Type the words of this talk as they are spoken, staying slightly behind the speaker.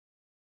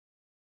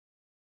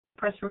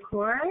Press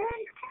record.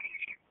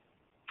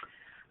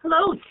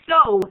 Hello,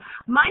 so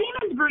my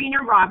name is Verena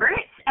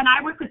Roberts, and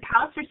I work with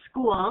Palliser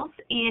Schools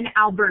in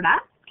Alberta,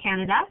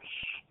 Canada,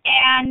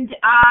 and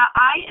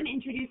I am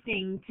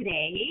introducing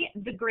today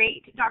the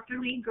great Dr.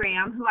 Lee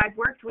Graham, who I've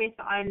worked with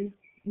on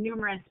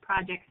numerous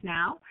projects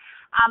now.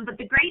 But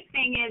the great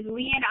thing is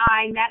Lee and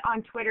I met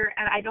on Twitter,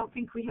 and I don't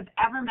think we have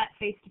ever met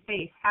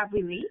face-to-face, have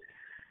we, Lee?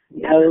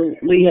 No,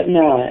 we have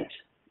not.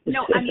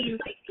 No, I mean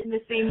like in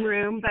the same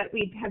room, but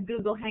we have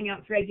Google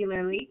Hangouts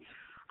regularly.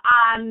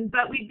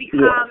 But we've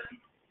become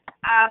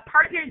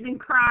partners in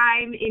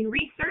crime in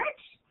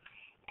research,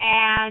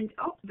 and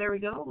oh, there we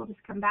go. We'll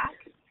just come back.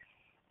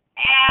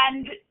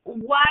 And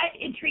what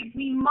intrigues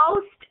me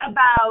most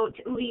about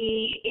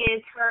Lee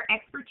is her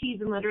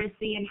expertise in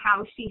literacy and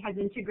how she has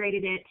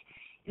integrated it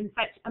in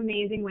such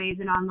amazing ways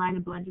in online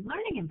and blended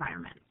learning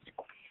environments.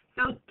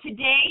 So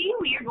today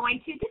we are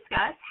going to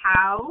discuss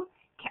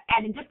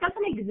and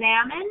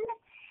examine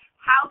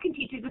how can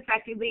teachers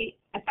effectively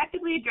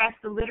address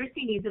the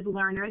literacy needs of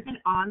learners in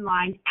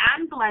online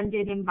and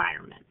blended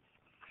environments.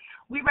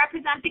 We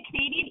represent the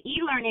Canadian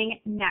e-learning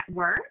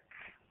network.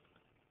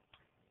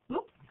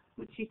 Oops,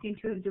 which you seem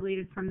to have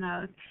deleted from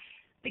those.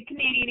 The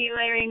Canadian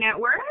e-learning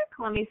network.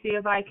 Let me see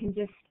if I can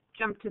just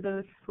jump to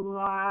those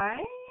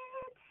slides.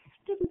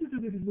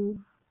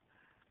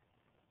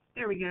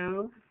 There we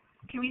go.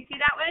 Can we see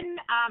that one?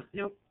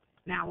 Nope.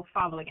 Now we'll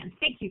follow again.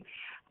 Thank you.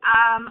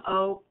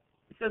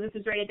 So this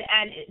is right at the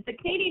end. The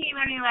Canadian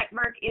e-learning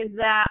network is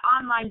the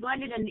online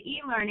blended and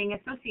e-learning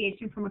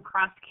association from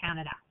across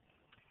Canada.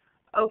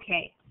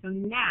 Okay, so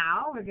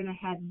now we're going to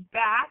head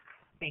back,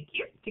 thank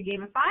you, to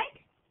Gamified.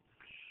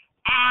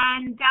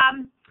 And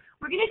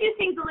we're going to do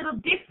things a little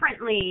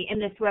differently in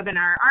this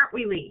webinar, aren't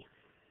we, Lee?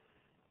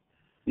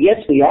 Yes,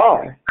 we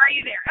are. Are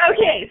you there?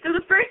 Okay, so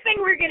the first thing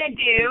we're going to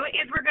do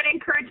is we're going to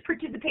encourage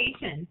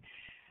participation.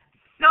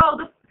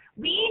 So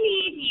we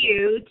need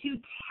you to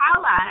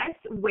tell us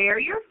where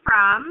you're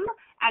from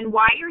and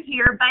why you're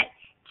here, but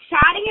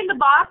chatting in the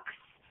box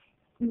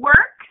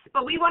works,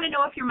 but we want to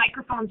know if your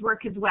microphones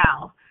work as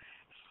well.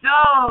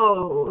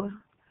 So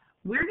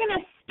we're going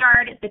to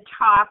start at the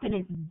top, and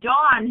it's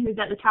Dawn who's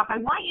at the top. I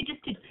want you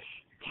just to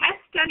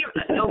test on your,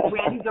 no,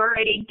 Randy's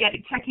already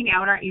checking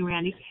out, aren't you,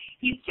 Randy?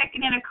 He's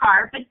checking in a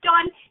car. But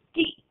Dawn,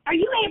 are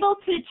you able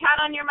to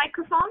chat on your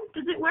microphone?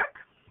 Does it work?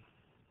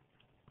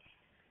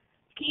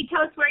 Can you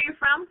tell us where you're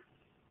from?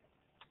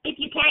 If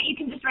you can't, you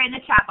can just write in the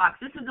chat box.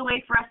 This is a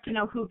way for us to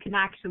know who can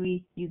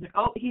actually use it.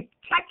 Oh, he's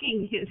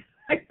checking his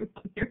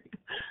microphone.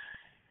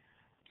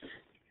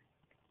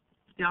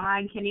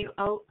 Dawn, can you?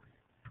 Oh,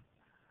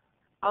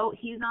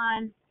 he's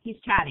on. He's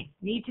chatting.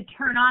 Need to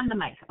turn on the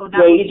mic. Oh,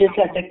 yeah, you just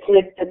have to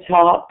click the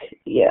talk.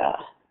 Yeah.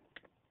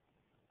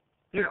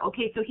 There.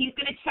 Okay, so he's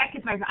going to check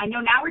his microphone. I know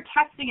now we're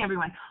testing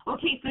everyone.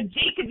 Okay, so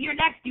Jacob, you're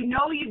next. You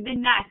know you've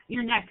been next.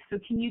 You're next. So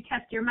can you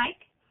test your mic?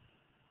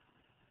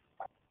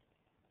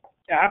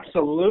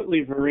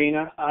 Absolutely,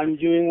 Verena. I'm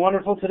doing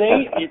wonderful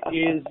today. It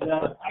is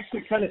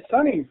actually kind of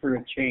sunny for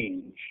a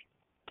change.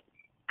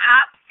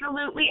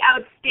 Absolutely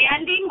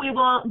outstanding. We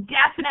will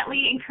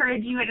definitely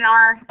encourage you in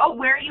our... Oh,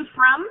 where are you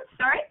from?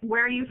 Sorry,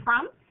 where are you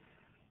from?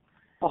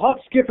 A hop,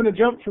 skip, and a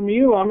jump from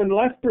you. I'm in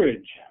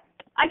Lethbridge.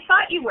 I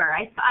thought you were.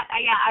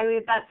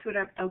 That's what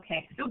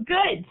okay. So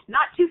good.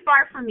 Not too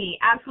far from me.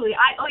 Absolutely.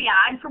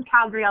 I'm from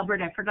Calgary,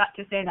 Alberta. I forgot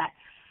to say that.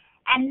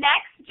 And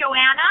next,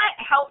 Joanna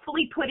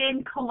helpfully put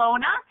in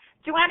Kelowna.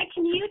 Joanna,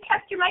 can you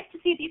test your mic to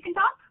see if you can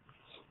talk?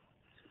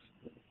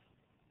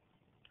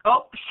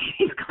 Oh,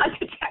 she's got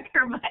to check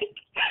her mic.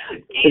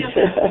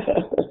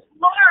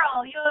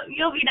 Laurel,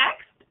 you'll be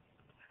next.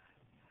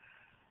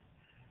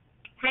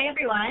 Hi,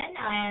 everyone.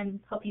 I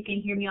hope you can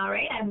hear me all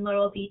right. I'm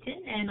Laurel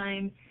Beaton, and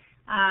I'm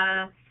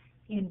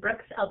in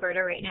Brooks,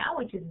 Alberta right now,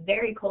 which is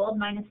very cold,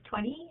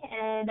 -20,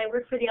 and I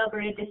work for the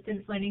Alberta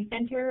Distance Learning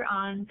Centre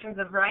on sort of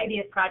a variety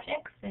of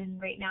projects,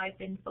 and right now I've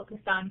been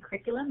focused on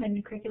curriculum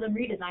and curriculum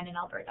redesign in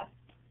Alberta.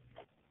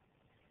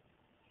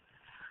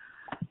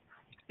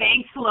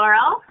 Thanks,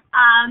 Laurel.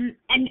 And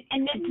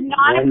it's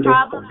not a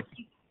problem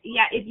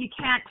if you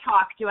can't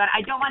talk, Joanna.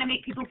 I don't want to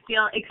make people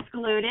feel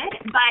excluded,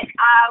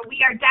 but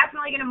we are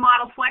definitely going to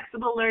model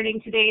flexible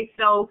learning today,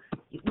 so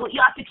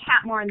you'll have to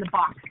chat more in the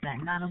box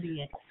then. That'll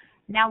be it.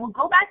 Now we'll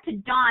go back to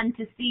Don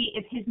to see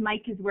if his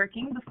mic is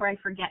working before I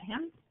forget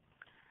him.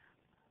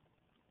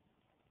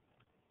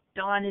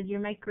 Don, is your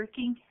mic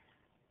working?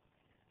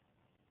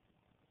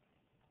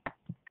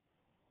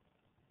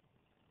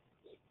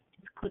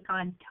 Just click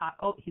on top.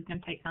 Oh, he's going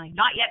to type something.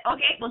 Not yet.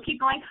 Okay, we'll keep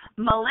going.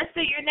 Melissa,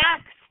 you're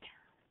next.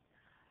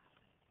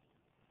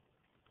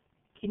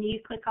 Can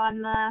you click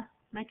on the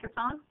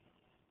microphone?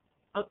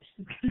 Oh,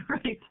 she's going to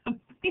write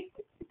something.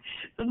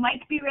 So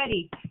mic, be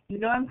ready. You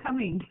know I'm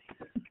coming.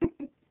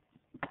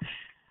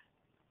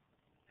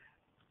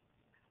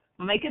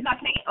 Mic is not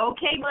connecting.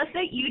 Okay,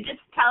 Melissa, you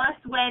just tell us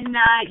when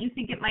you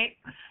think it might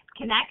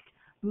connect.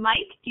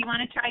 Mike, do you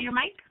want to try your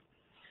mic?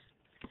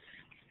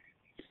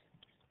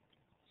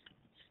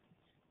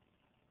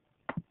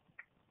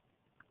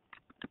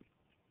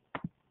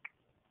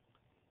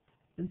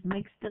 Is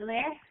Mike still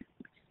there?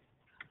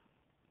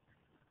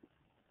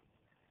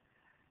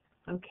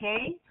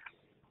 Okay.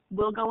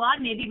 We'll go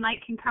on. Maybe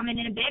Mike can come in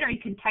a bit, or you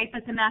can type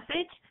us a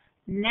message.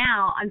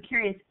 Now, I'm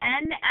curious.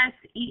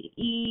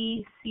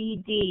 NSEECD.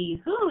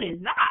 Who is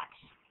that?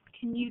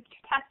 Can you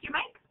test your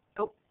mic?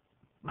 Oh,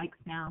 Mike's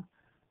now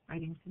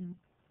writing some.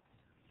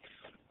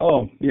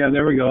 Oh, yeah,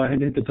 there we go. I had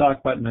to hit the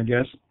talk button, I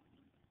guess.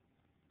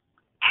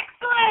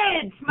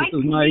 Excellent. Mike, This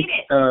is you Mike.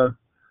 made it.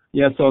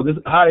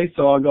 Hi.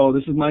 So I'll go.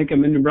 This is Mike.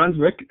 I'm in New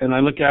Brunswick, and I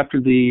look after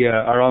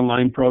our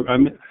online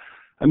program.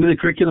 I'm in the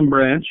curriculum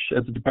branch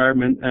at the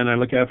department, and I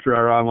look after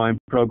our online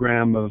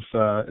program of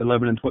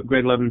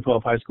grade 11 and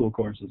 12 high school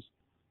courses.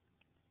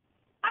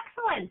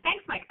 Excellent.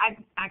 Thanks, Mike. I've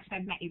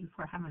met you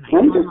before, haven't I?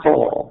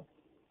 Wonderful.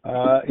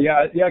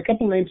 Yeah, a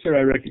couple names here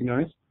I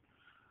recognize.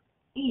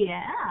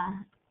 Yeah.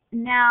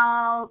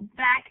 Now,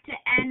 back to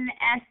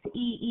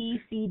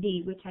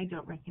NSEECD, which I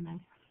don't recognize.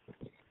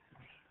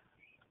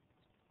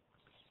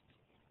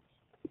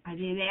 Are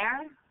they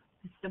there?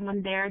 Is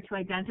someone there to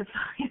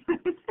identify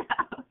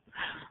themselves?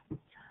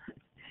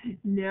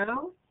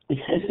 No? And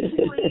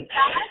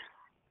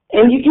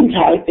you can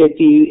type if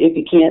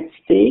you can't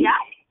speak. Yeah,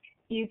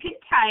 you can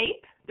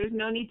type. There's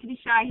no need to be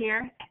shy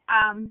here.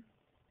 And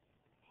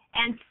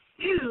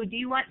Sue, do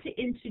you want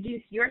to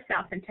introduce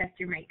yourself and test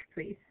your mic,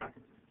 please?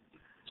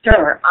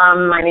 Sure.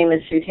 My name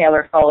is Sue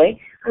Taylor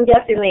Foley. I'm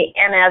guessing the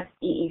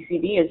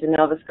NSEECD is the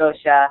Nova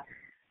Scotia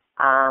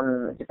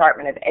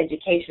Department of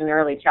Education and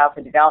Early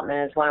Childhood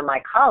Development, is one of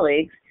my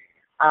colleagues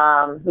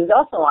who's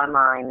also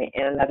online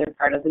in another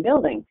part of the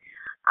building,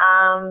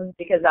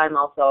 because I'm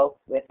also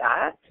with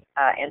that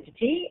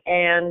entity,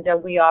 and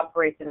we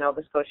operate the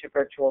Nova Scotia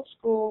Virtual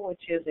School,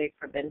 which is a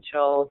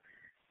provincial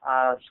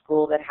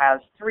school that has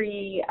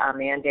three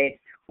mandates: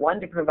 one,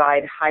 to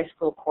provide high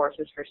school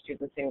courses for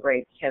students in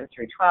grades 10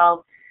 through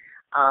 12,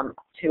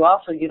 to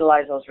also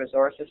utilize those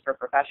resources for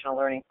professional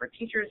learning for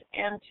teachers,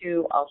 and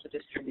to also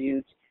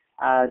distribute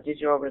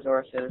digital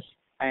resources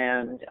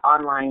and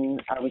online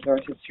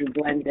resources through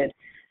blended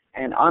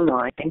and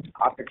online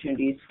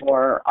opportunities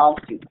for all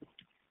students.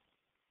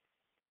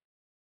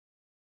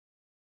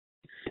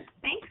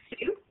 Thanks,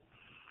 Sue.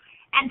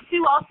 And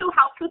Sue also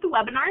helps with the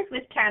webinars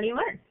with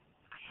CANeLearn.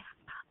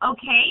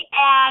 Okay,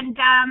 and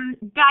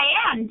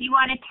Diane, do you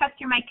want to test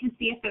your mic and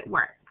see if it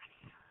works?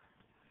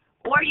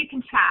 Or you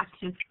can chat,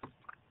 just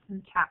in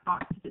the chat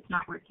box if it's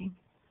not working.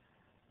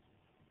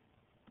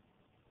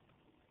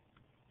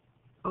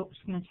 Oh,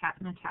 she's going to chat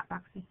in the chat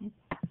box, I think.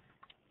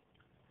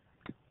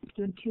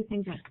 Doing two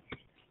things.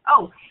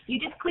 Oh, you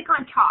just click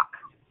on talk.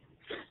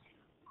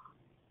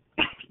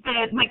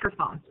 The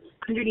microphone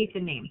underneath the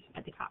name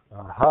at the top.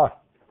 Aha.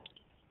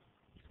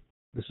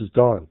 This is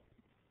Dawn.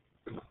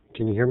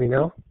 Can you hear me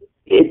now?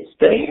 It's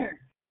there.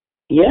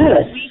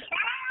 Yes. We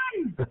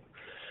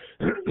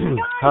can.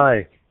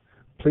 Hi.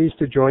 Pleased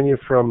to join you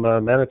from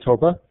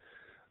Manitoba.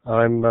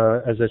 I'm,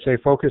 as I say,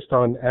 focused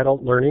on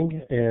adult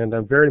learning, and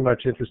I'm very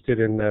much interested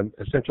in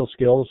essential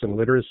skills and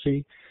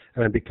literacy,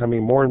 and I'm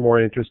becoming more and more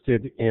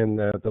interested in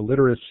the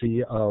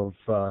literacy of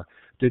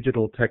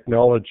digital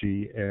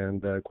technology,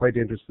 and quite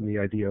interested in the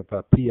idea of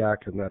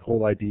PIAC and that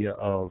whole idea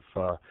of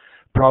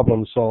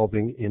problem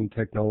solving in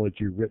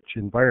technology-rich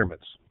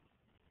environments.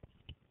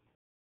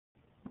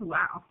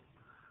 Wow.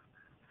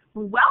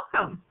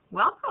 Welcome.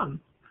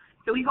 Welcome.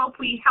 So we hope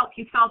we help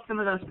you solve some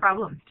of those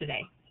problems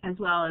today, as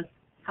well as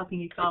helping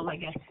you solve, I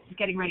guess,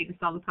 getting ready to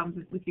solve the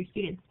problems with your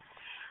students.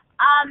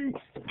 And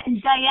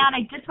Diane,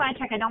 I just want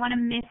to check. I don't want to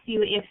miss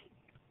you. If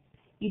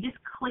you just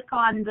click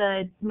on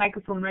the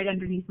microphone right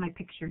underneath my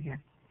picture here.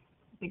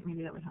 I think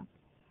maybe that would help.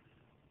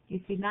 Do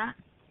you see that?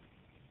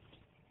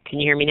 Can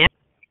you hear me now?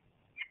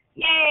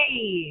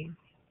 Yay!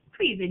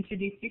 Please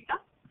introduce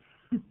yourself.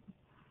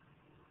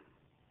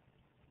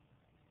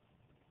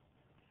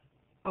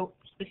 Oh,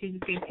 so she's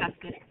just going to test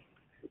it.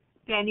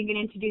 Dan, you going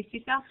to introduce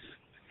yourself?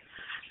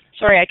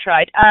 Sorry, I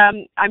tried.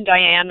 I'm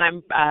Diane.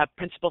 I'm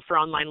principal for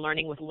online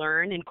learning with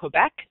Learn in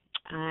Quebec,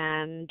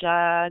 and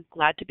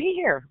glad to be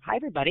here. Hi,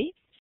 everybody.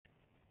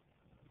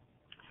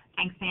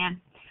 Thanks, Anne.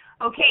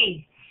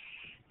 Okay,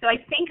 so I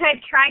think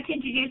I've tried to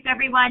introduce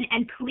everyone,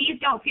 and please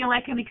don't feel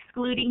like I'm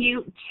excluding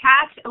you.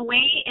 Chat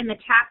away in the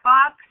chat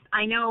box.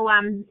 I know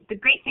the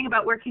great thing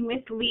about working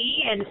with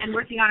Lee and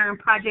working on our own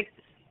projects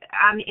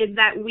is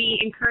that we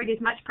encourage as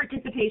much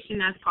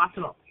participation as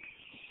possible.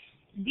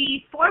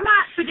 The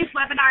format for this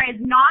webinar is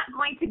not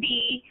going to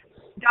be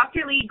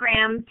Dr. Lee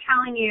Graham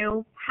telling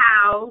you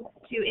how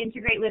to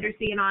integrate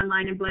literacy in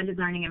online and blended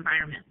learning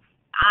environments.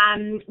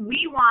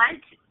 We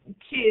want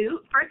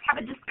to first have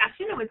a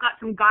discussion, and we've got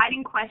some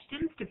guiding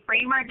questions to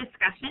frame our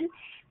discussion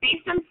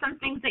based on some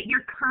things that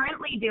you're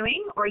currently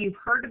doing or you've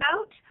heard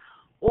about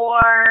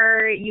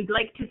or you'd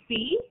like to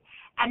see.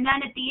 And then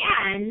at the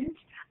end,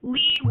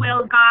 Lee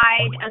will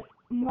guide a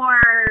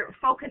more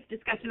focused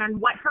discussion on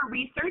what her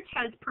research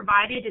has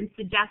provided and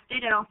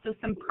suggested, and also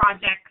some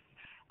projects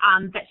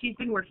that she's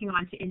been working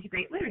on to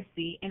integrate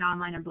literacy in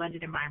online and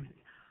blended environments.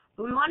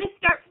 But we want to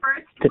start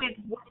first with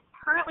what's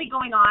currently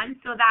going on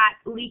so that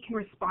Lee can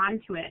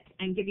respond to it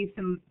and give you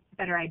some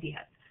better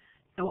ideas.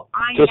 So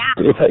I Just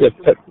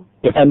now...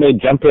 if I may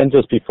jump in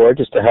just before,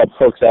 just to help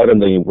folks out in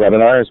the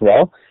webinar as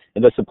well,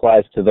 and this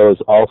applies to those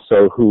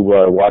also who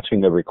are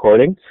watching the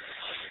recording.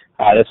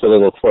 That's a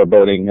little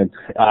foreboding.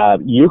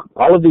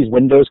 All of these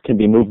windows can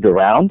be moved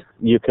around.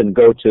 You can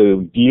go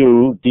to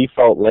View,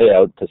 Default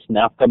Layout to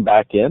snap them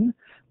back in.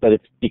 But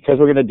because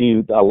we're going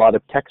to do a lot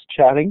of text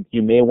chatting,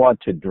 you may want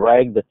to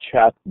drag the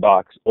chat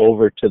box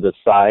over to the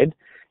side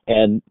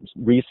and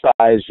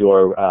resize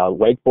your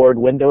whiteboard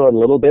window a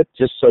little bit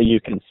just so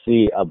you can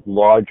see a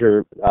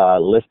larger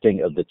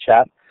listing of the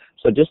chat.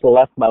 So just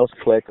left mouse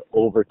click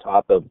over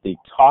top of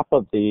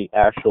the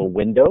actual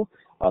window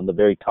on the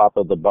very top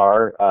of the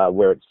bar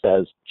where it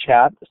says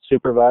chat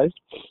supervised.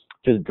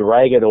 Just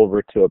drag it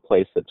over to a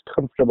place that's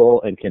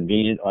comfortable and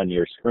convenient on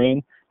your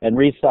screen and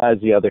resize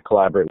the other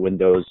collaborate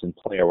windows and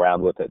play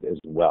around with it as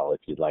well if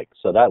you'd like.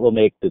 So that will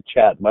make the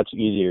chat much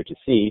easier to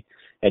see,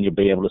 and you'll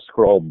be able to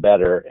scroll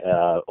better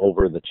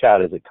over the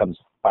chat as it comes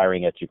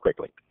firing at you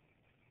quickly.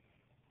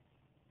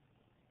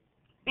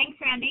 Thanks,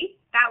 Randy.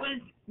 That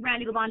was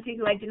Randy Labonte,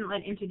 who I didn't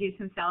let introduce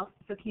himself.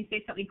 So can you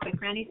say something quick,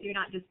 Randy, so you're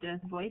not just a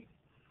voice?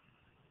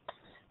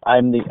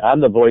 I'm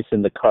the voice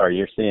in the car.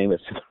 You're seeing this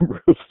in the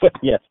roof.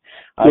 Yes,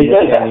 I'm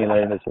with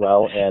CANeLearn as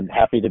well, and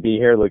happy to be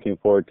here. Looking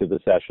forward to the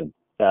session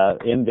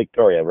in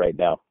Victoria right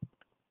now.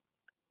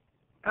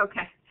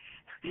 Okay.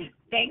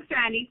 Thanks,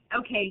 Randy.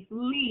 Okay,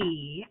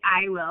 Lee,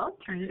 I will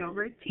turn it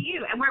over to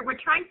you. And we're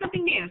trying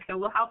something new, so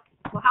we'll help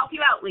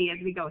you out, Lee,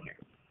 as we go here.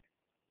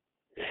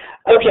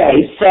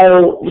 Okay,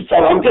 so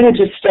I'm going to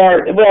just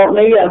start. Well,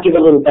 maybe I'll give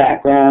a little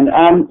background.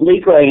 I'm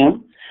Lee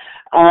Graham.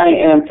 I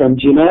am from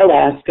Juneau,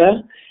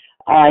 Alaska.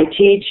 I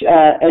teach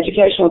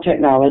educational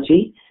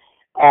technology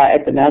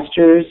at the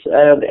Masters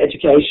of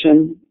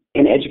Education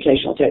in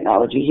Educational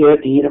Technology here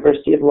at the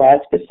University of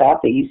Alaska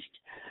Southeast.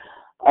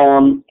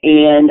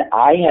 And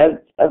I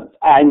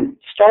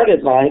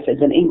started life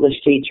as an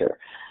English teacher.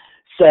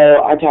 So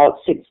I taught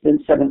 6th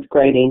and 7th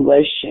grade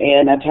English,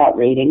 and I taught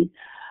reading.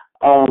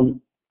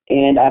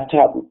 And I've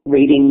taught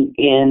reading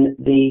in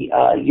the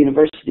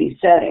university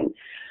setting.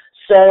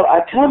 So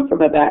I come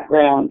from a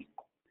background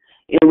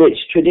in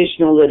which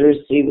traditional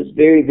literacy was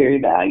very, very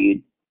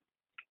valued.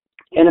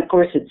 And of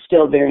course, it's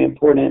still very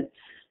important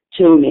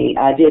to me.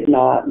 I did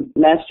my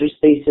master's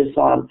thesis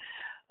on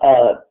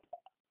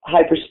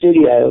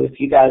HyperStudio, if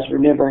you guys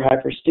remember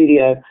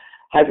HyperStudio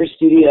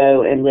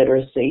and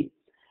literacy,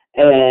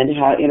 and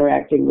how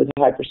interacting with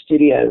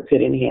HyperStudio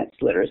could enhance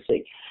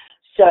literacy.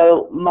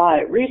 So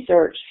my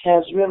research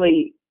has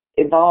really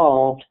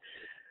evolved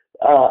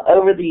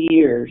over the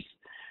years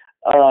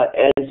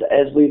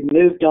as we've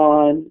moved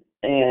on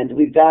and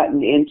we've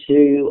gotten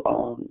into,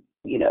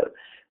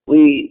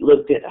 we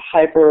looked at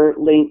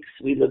hyperlinks,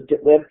 we looked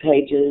at web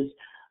pages.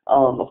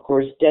 Of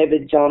course,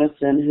 David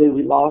Jonathan, who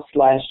we lost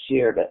last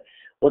year, but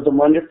was a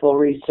wonderful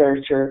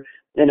researcher,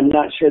 and I'm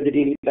not sure that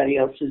anybody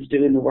else is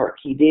doing the work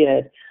he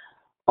did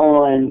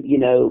on,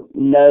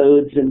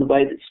 nodes and the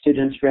way that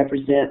students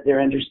represent their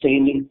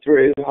understanding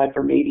through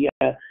hypermedia,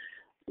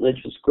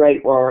 which was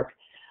great work.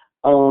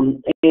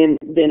 And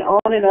then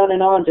on and on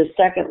and on to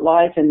Second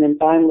Life, and then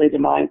finally to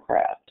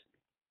Minecraft.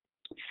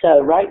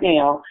 So right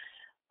now,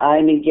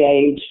 I'm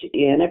engaged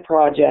in a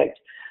project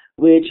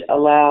which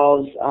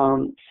allows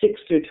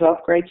 6th through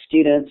 12th grade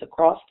students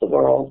across the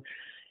world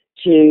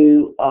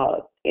to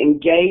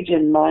engage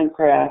in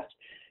Minecraft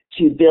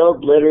to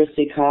build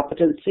literacy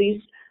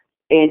competencies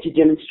and to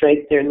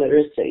demonstrate their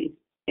literacy.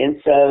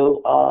 And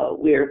so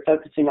we're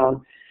focusing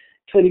on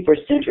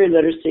 21st century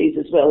literacies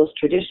as well as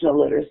traditional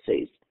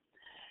literacies.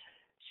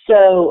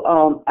 So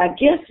I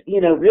guess,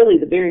 really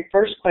the very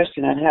first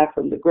question I'd have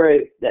from the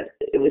group, that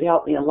it would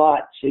help me a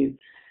lot to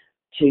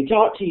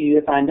talk to you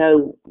if I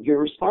know your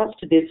response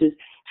to this, is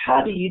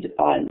how do you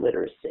define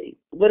literacy?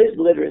 What is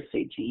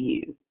literacy to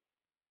you?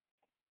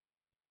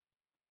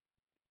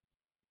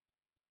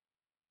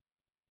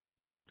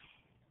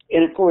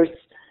 And of course,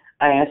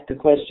 I asked a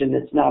question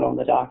that's not on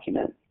the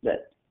document.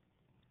 But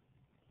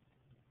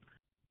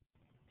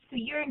so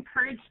you're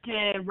encouraged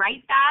to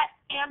write that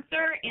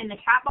answer in the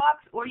chat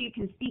box, or you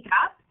can speak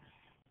up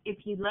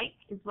if you'd like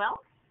as well.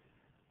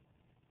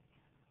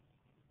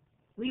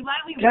 Why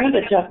don't we kind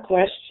of a tough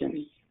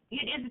question.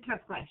 It is a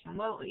tough question.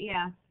 Well,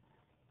 yeah.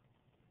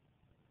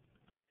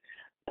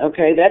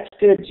 Okay, that's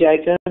good,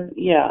 Jacob.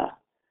 Yeah.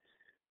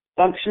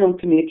 Functional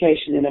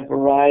communication in a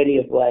variety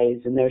of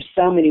ways, and there's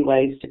so many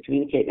ways to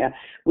communicate now.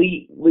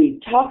 We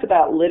talk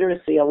about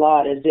literacy a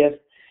lot as if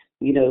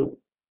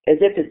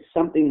it's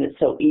something that's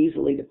so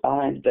easily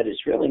defined, but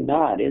it's really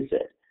not, is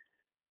it?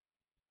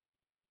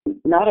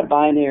 Not a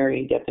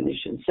binary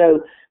definition.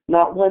 So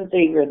not one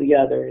thing or the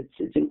other.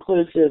 It's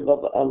inclusive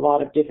of a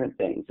lot of different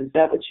things. Is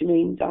that what you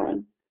mean,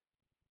 Don?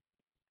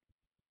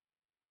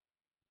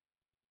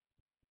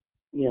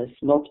 Yes,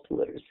 multiple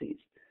literacies.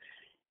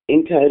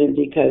 Encode and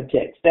decode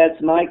text.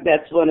 That's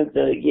one of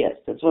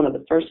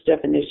the first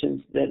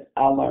definitions that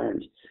I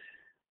learned.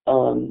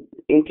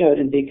 Encode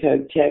and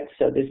decode text,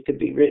 so this could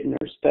be written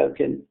or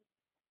spoken.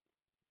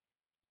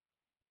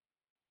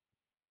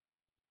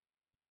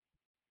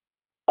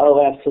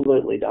 Oh,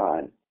 absolutely,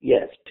 Don.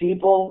 Yes,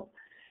 people,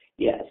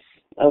 yes,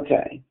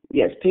 okay.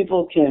 Yes,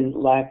 people can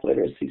lack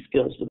literacy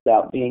skills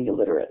without being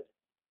illiterate.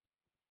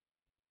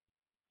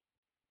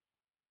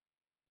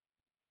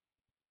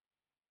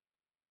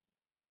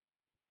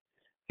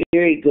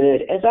 Very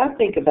good. As I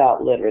think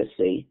about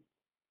literacy,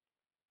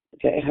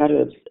 okay, how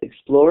to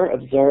explore,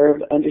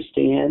 observe,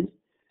 understand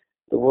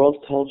the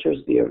world's cultures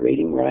via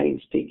reading,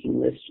 writing,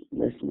 speaking,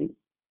 listening.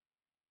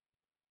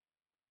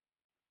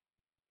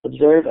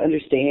 Observe,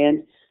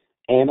 understand,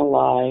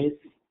 analyze,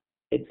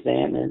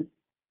 examine.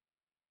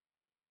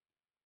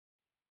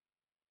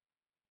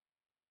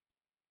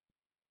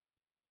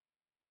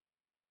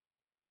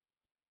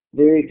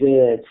 Very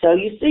good. So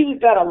you see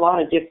we've got a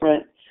lot of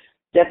different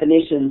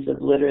definitions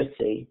of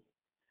literacy.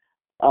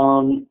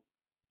 Um,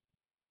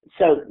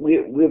 so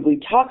when we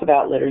talk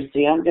about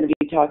literacy, I'm going to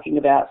be talking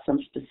about some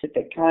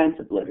specific kinds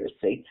of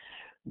literacy,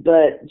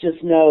 but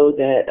just know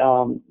that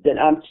that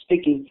I'm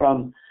speaking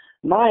from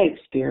my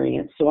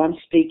experience. So I'm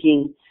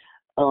speaking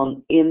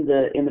in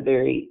the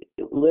very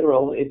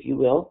literal, if you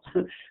will,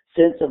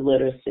 sense of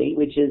literacy,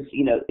 which is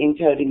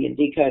encoding and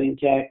decoding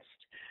text,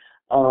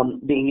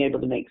 being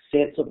able to make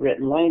sense of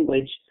written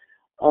language,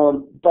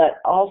 but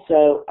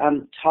also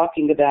I'm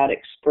talking about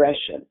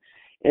expression.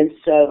 And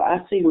so I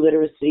see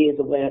literacy as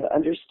a way of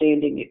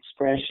understanding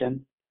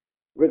expression,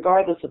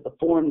 regardless of the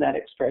form that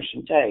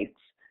expression takes.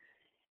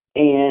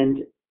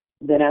 And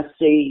then I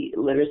see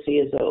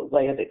literacy as a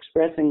way of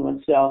expressing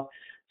oneself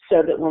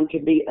so that one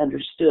can be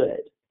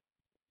understood.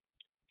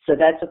 So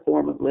that's a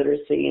form of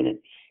literacy, and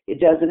it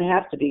doesn't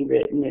have to be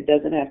written. It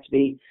doesn't have to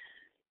be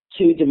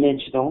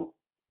two-dimensional.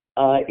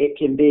 It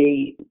can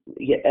be,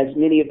 as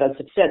many of us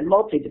have said,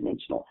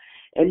 multidimensional.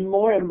 And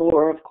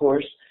more, of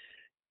course,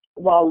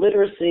 while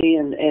literacy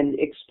and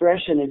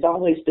expression has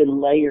always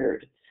been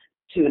layered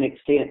to an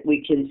extent,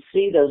 we can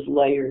see those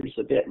layers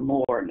a bit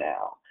more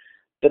now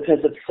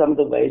because of some of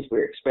the ways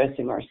we're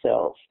expressing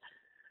ourselves.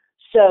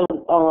 So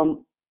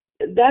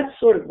that's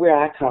sort of where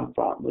I come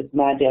from with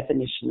my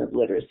definition of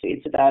literacy.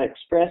 It's about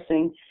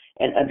expressing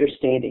and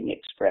understanding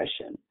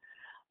expression.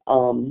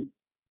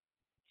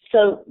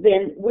 So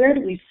then where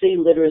do we see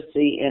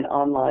literacy in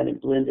online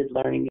and blended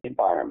learning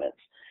environments?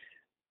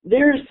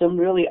 There are some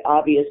really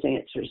obvious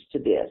answers to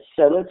this.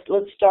 So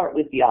let's start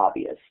with the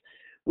obvious.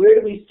 Where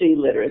do we see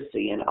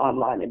literacy in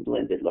online and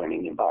blended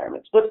learning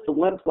environments? What's the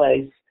one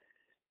place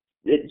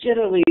that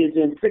generally is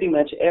in pretty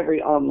much every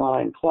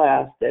online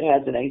class that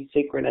has an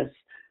asynchronous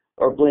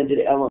or blended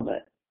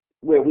element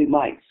where we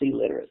might see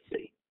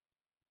literacy?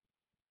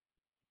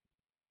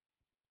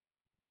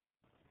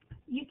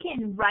 You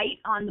can write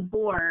on the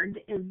board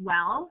as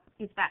well,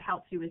 if that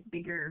helps you with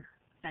bigger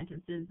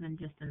sentences than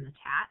just in the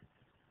chat.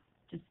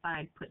 Just thought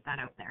I'd put that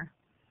out there.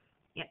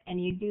 Yep,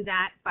 and you do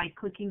that by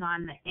clicking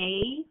on the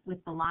A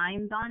with the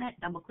lines on it,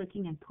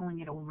 double-clicking and pulling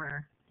it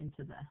over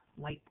into the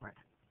whiteboard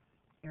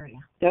area.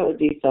 That would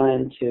be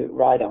fun to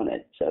write on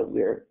it. So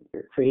we're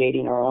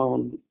creating our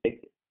own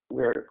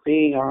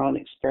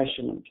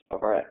expression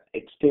of our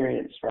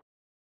experience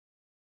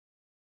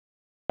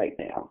right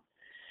now.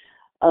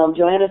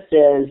 Joanna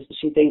says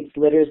she thinks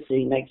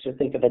literacy makes her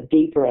think of a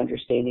deeper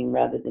understanding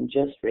rather than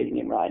just reading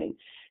and writing.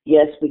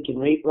 Yes, we can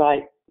read,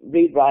 write,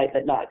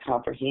 but not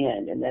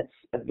comprehend, and that's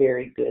a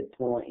very good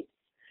point.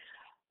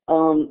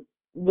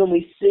 When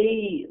we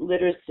see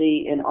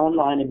literacy in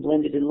online and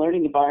blended and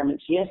learning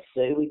environments, yes,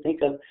 Sue, we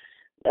think of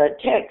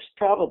text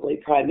probably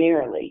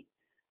primarily.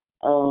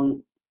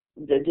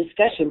 The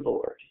discussion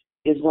board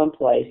is one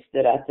place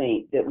that I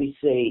think that we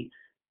see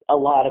a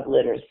lot of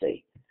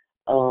literacy,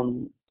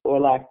 or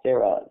lack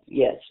thereof.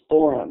 Yes,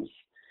 forums.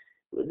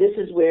 This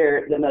is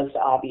where the most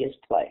obvious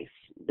place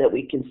that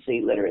we can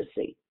see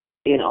literacy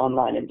in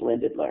online and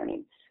blended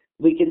learning.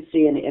 We can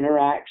see an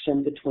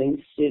interaction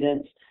between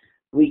students.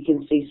 We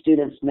can see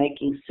students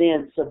making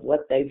sense of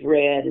what they've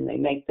read, and they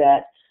make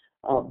that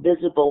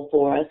visible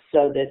for us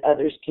so that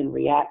others can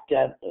react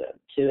to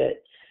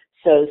it.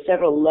 So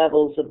several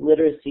levels of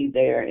literacy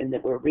there, in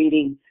that we're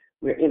reading,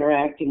 we're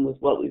interacting with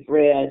what we've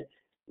read.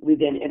 We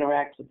then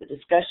interact with the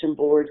discussion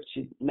board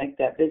to make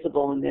that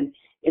visible, and then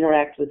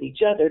interact with each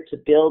other to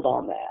build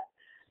on that.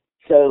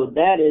 So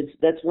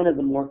that's one of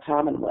the more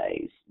common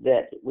ways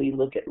that we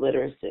look at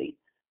literacy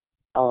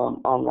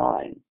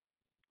online.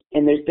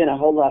 And there's been a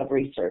whole lot of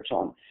research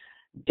on,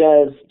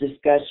 does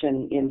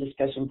discussion in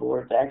discussion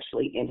boards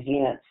actually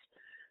enhance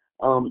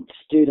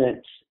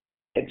student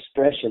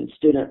expression,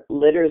 student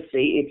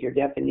literacy, if your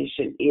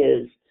definition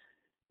is,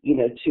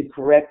 to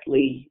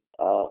correctly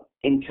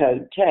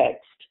encode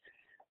text?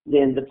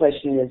 Then the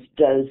question is,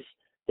 does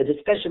the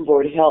discussion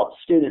board help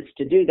students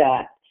to do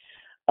that?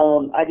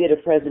 I did a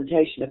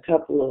presentation a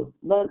couple of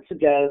months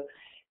ago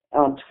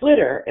on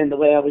Twitter and the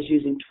way I was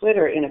using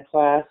Twitter in a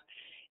class,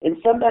 and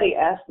somebody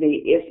asked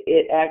me if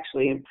it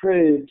actually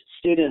improved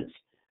students'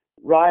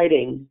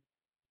 writing.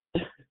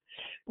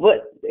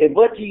 What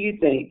do you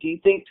think? Do you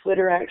think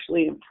Twitter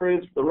actually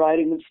improves the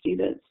writing of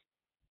students?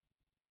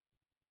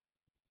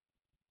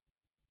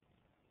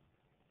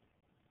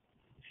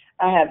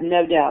 I have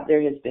no doubt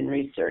there has been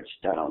research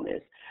done on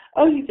this.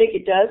 Oh, you think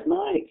it does,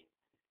 Mike?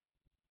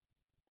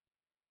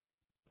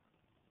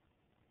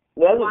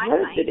 Well, Why, I've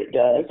heard Mike? that it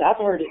does. I've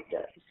heard it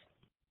does.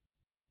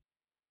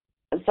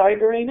 I'm sorry,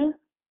 Verena?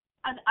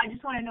 I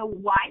just want to know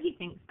why he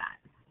thinks that.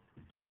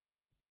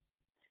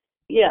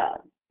 Yeah,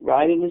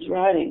 writing is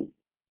writing.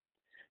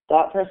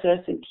 Thought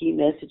process and key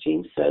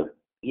messaging, so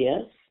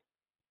yes.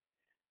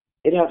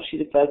 It helps you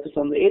to focus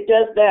on it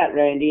does that,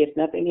 Randy, if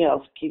nothing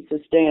else. Keeps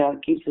us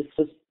down, keeps us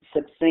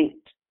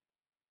succinct.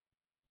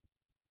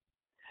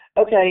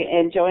 Okay,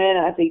 and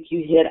Joanna, I think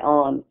you hit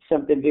on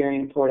something very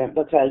important,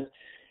 because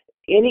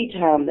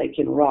anytime they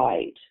can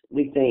write,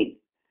 we think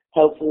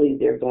hopefully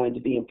they're going to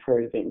be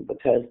improving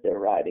because they're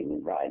writing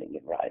and writing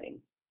and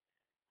writing.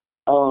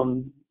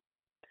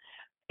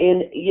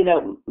 And, you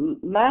know,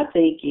 my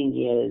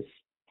thinking is,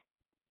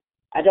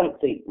 I don't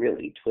think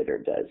really Twitter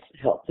does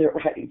help their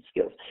writing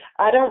skills.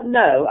 I don't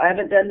know. I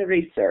haven't done the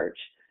research.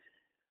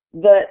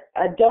 But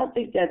I don't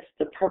think that's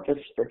the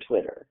purpose for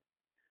Twitter.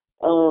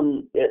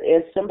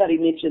 As somebody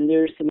mentioned,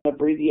 there's some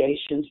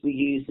abbreviations we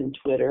use in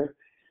Twitter.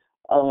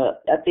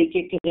 I think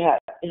it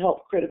could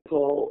help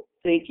critical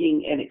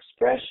thinking and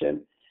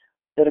expression,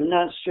 but I'm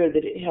not sure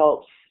that it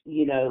helps,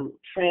 you know,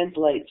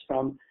 translates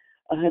from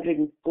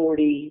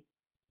 140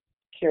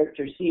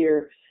 characters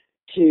here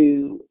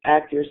to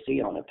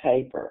accuracy on a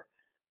paper.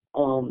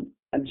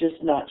 I'm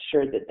just not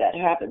sure that that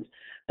happens.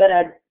 But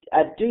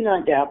I do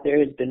not doubt there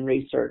has been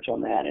research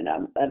on that, and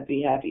I'd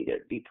be happy to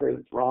be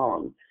proved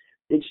wrong.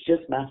 It's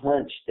just my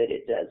hunch that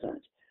it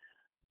doesn't.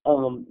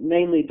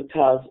 Mainly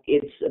because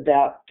it's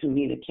about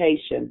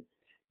communication,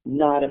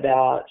 not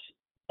about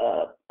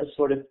a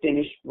sort of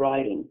finished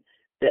writing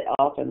that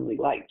often we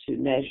like to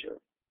measure.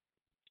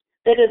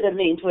 That doesn't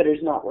mean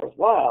Twitter's not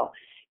worthwhile.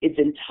 It's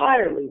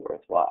entirely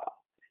worthwhile.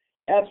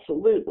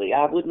 Absolutely.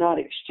 I would not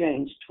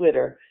exchange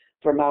Twitter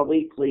for my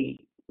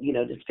weekly, you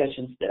know,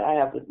 discussions that I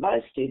have with my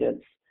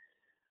students,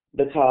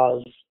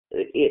 because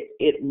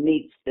it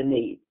meets the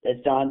need. As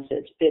Don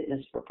says,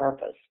 fitness for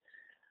purpose.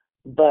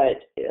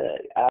 But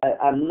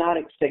I'm not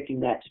expecting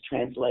that to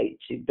translate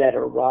to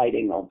better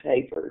writing on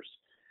papers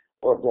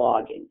or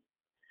blogging.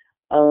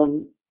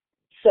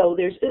 So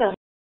there's been a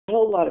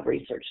whole lot of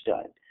research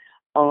done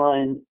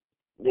on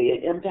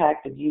the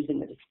impact of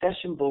using a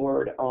discussion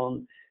board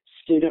on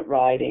student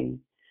writing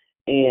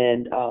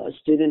and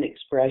student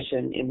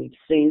expression, and we've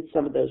seen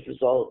some of those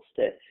results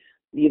that,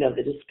 you know,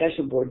 the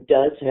discussion board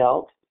does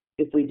help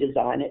if we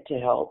design it to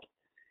help,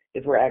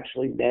 if we're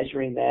actually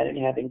measuring that and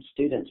having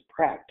students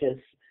practice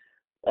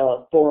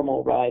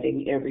formal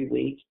writing every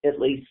week, at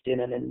least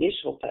in an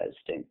initial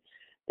posting,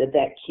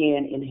 that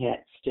can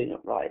enhance student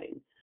writing.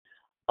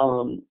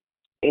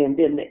 And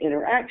then the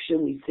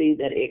interaction, we see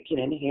that it can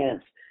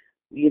enhance,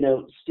 you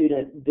know,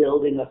 student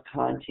building of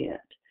content.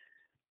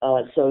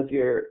 So if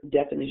your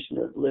definition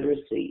of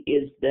literacy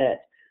is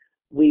that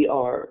we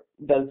are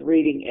both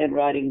reading and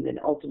writing, then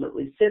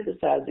ultimately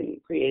synthesizing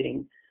and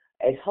creating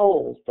a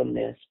whole from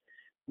this,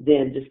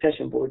 then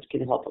discussion boards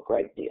can help a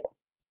great deal.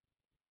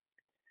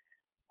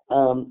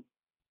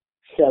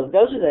 So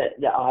those are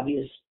the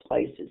obvious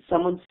places.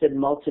 Someone said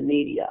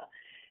multimedia,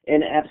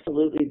 and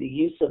absolutely the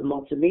use of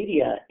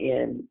multimedia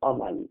in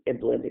online and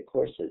blended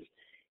courses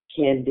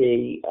can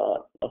be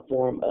a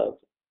form of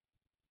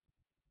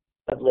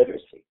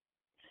literacy.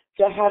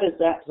 So how does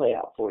that play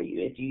out for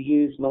you? If you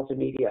use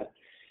multimedia,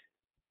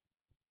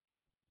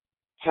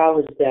 how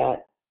is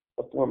that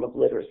a form of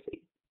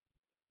literacy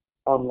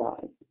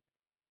online?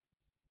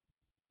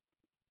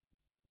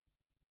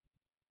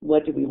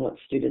 What do we want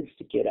students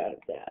to get out of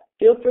that?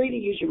 Feel free to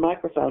use your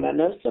microphone. I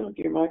know some of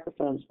your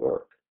microphones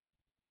work.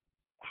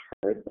 I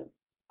heard them.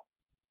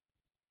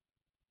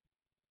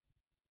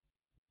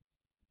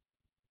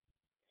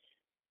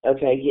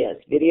 Okay, yes,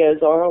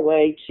 videos are a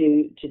way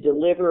to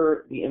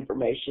deliver the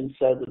information,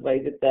 so the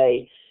way that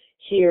they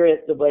hear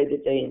it, the way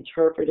that they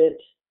interpret it,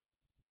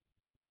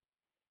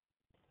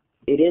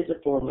 it is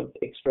a form of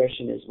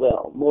expression as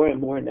well, more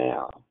and more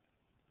now.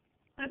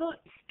 What about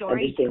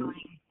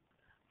storytelling?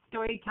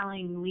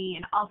 Storytelling, Lee,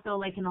 and also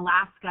like in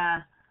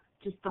Alaska,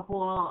 just the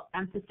whole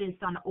emphasis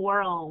on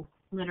oral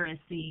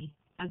literacy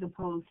as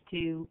opposed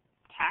to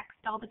text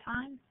all the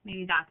time.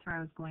 Maybe that's where I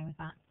was going with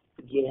that.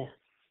 Yes.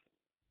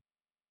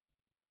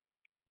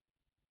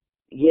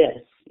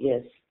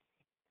 Yes.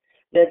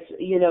 That's,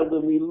 you know,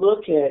 when we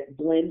look at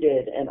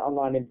blended and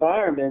online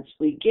environments,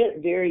 we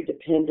get very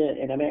dependent,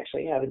 and I'm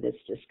actually having this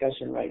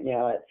discussion right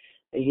now at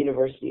a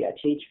university I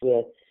teach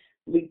with.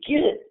 We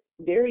get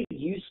very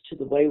used to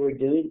the way we're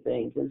doing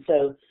things. And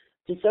so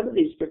to some of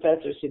these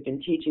professors who've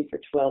been teaching for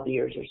 12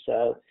 years or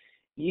so,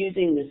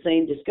 using the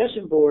same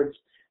discussion boards,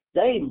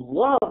 they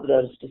love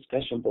those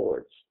discussion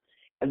boards.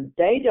 And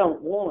they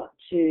don't want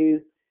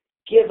to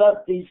give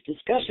up these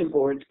discussion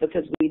boards,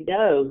 because we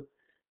know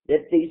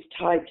that these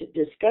typed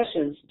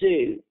discussions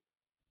do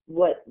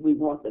what we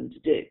want them to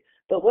do.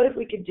 But what if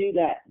we could do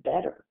that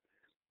better?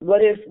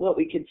 What if what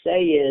we could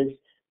say is,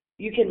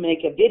 you can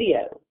make a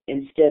video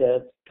instead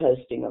of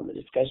posting on the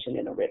discussion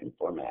in a written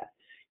format.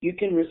 You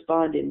can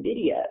respond in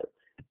video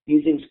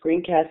using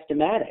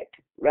Screencast-O-Matic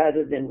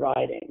rather than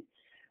writing.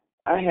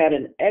 I had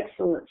an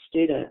excellent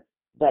student,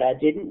 but I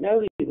didn't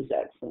know he was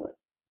excellent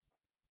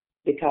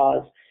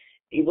because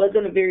he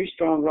wasn't a very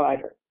strong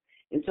writer.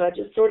 And so I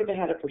just sort of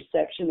had a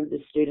perception of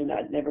this student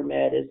I'd never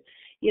met as,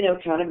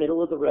 kind of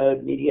middle of the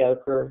road,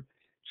 mediocre,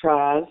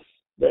 tries,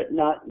 but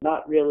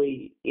not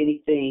really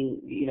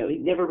anything, he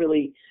never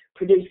really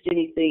produced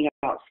anything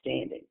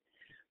outstanding.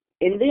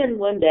 And then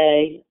one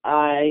day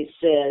I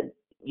said,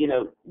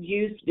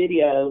 use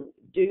video,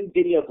 do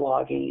video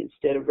blogging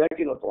instead of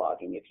regular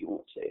blogging if you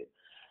want to.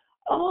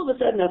 All of a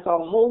sudden I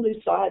saw a whole new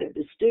side of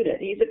this student.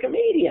 He's a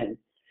comedian.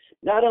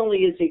 Not only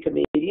is he a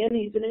comedian,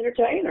 he's an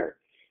entertainer.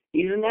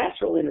 He's a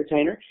natural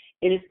entertainer,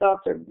 and his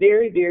thoughts are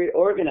very, very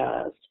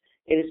organized,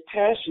 and his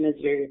passion is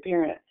very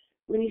apparent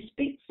when he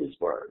speaks his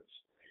words.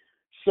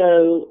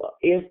 So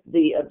if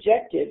the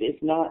objective is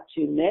not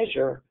to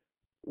measure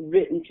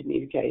written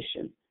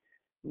communication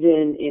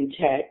then in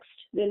text,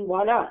 then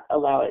why not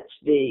allow it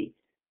to be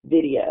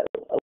video,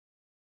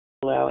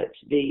 allow it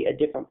to be a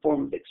different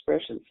form of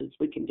expression since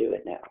we can do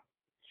it now.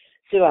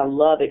 So I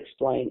love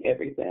Explain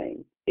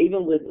Everything.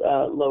 Even with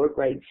lower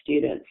grade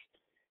students,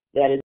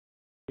 that is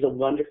a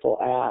wonderful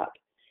app.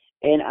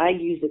 And I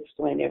use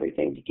Explain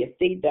Everything to give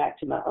feedback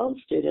to my own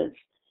students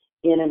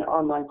in an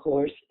online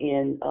course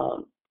in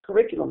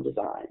curriculum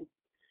design.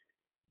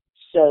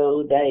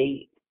 So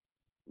they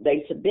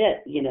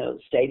submit,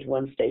 stage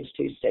 1, stage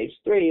 2, stage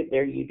 3 of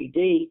their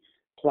UBD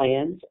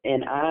plans,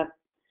 and I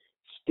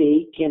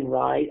speak and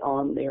write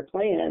on their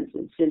plans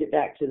and send it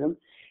back to them.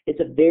 It's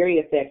a very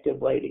effective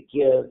way to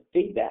give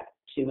feedback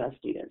to my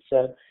students.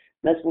 So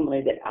that's one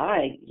way that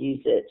I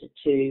use it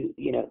to,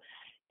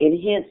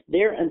 enhance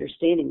their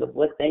understanding of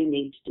what they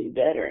need to do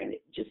better, and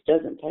it just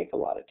doesn't take a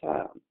lot of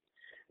time.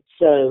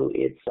 So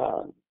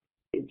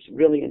it's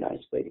really a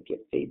nice way to give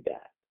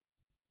feedback.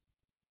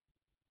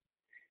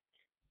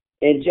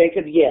 And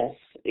Jacob, yes,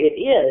 it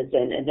is,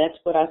 and that's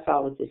what I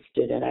saw with this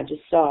student. I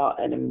just saw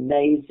an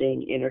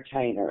amazing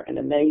entertainer, an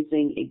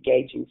amazing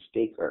engaging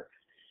speaker.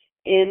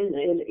 And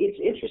it's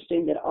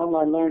interesting that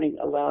online learning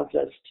allows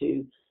us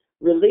to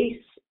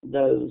release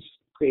those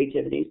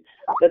creativities,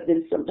 but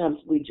then sometimes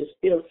we just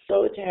feel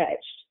so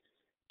attached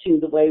to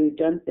the way we've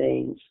done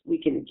things,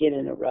 we can get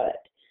in a rut,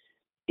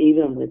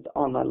 even with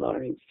online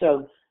learning.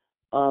 So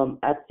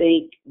I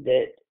think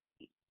that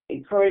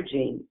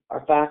encouraging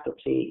our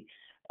faculty,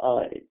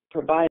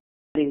 providing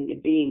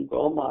and being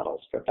role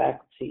models for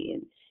faculty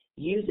and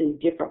using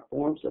different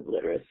forms of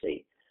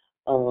literacy,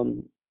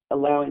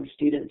 allowing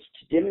students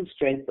to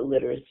demonstrate the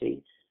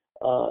literacy,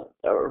 or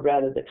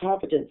rather the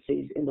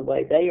competencies in the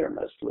way they are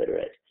most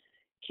literate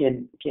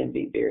can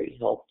be very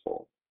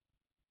helpful.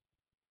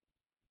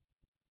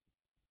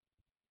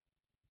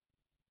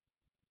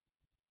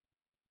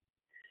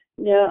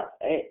 Now,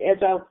 as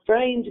I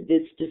framed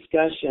this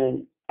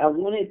discussion, I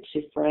wanted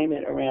to frame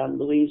it around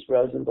Louise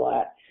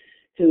Rosenblatt,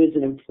 who is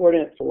an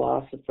important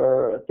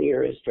philosopher, a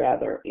theorist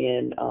rather,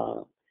 in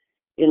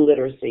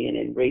literacy and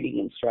in reading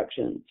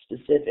instruction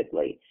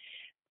specifically.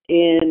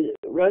 And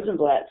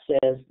Rosenblatt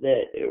says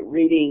that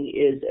reading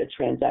is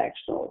a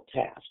transactional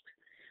task.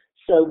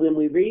 So when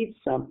we read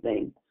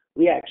something,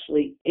 we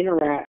actually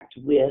interact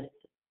with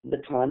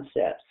the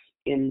concepts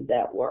in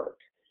that work.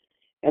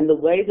 And the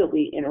way that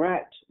we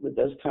interact with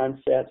those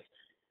concepts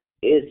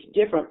is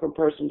different from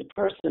person to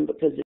person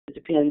because it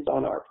depends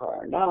on our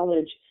prior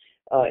knowledge,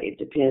 it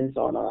depends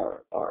on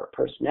our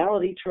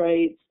personality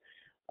traits,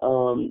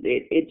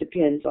 it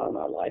depends on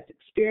our life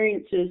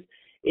experiences,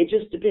 it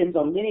just depends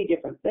on many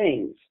different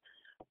things.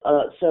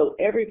 So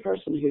every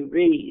person who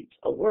reads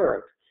a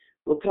work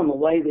will come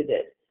away with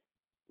it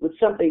with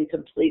something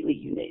completely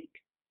unique.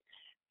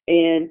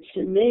 And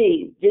to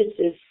me, this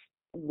is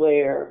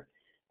where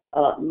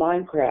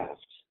Minecraft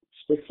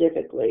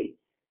specifically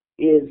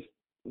is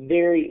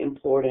very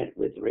important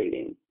with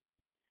reading.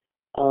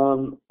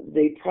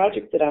 The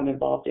project that I'm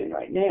involved in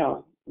right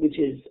now, which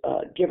is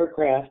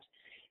Givercraft,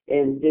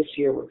 and this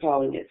year we're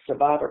calling it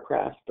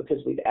Survivorcraft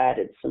because we've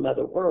added some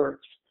other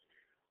works,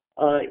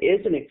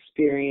 is an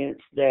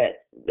experience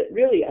that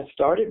really I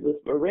started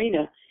with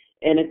Verena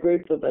and a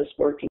group of us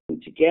working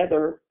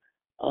together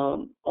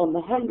on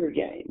the Hunger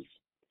Games.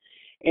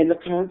 And the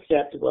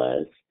concept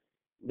was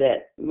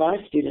that my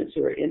students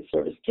who are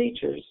in-service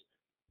teachers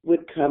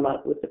would come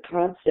up with the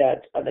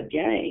concept of a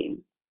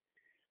game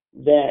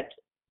that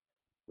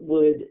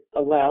would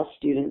allow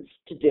students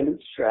to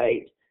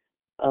demonstrate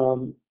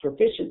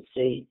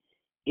proficiency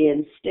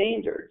in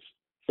standards.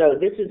 So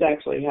this is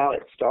actually how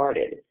it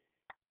started.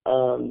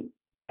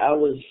 I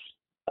was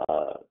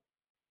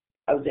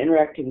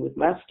interacting with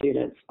my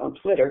students on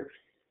Twitter,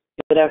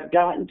 but I've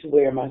gotten to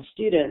where my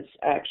students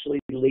actually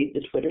lead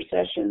the Twitter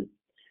session.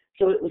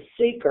 So it was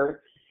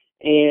Seeker,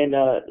 and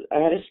I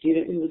had a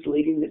student who was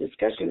leading the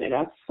discussion, and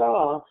I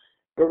saw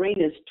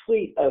Verena's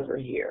tweet over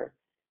here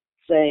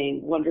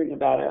saying, wondering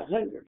about a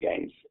Hunger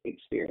Games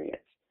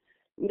experience.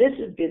 And this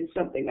has been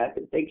something I've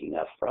been thinking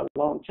of for a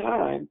long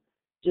time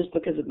just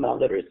because of my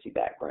literacy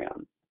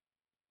background.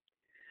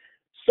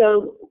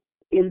 So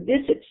in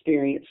this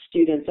experience,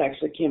 students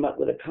actually came up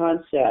with a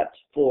concept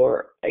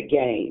for a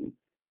game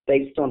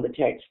based on the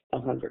text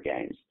of Hunger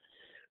Games.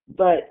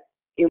 But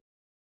in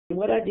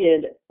what I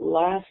did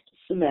last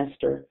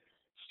semester,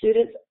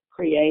 students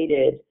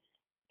created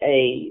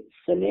a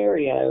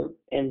scenario,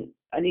 and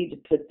I need to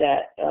put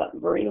that,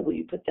 Marina, will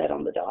you put that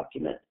on the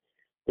document,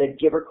 the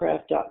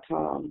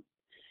givercraft.com.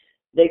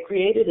 They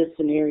created a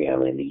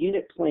scenario, and the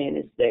unit plan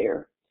is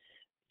there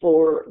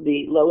for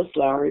the Lois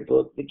Lowry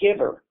book, The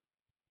Giver.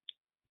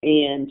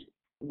 And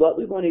what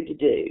we wanted to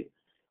do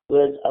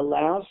was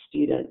allow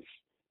students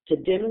to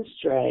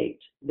demonstrate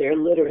their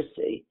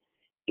literacy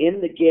in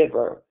The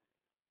Giver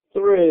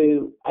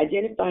through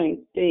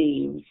identifying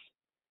themes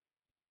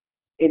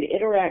and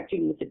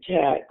interacting with the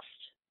text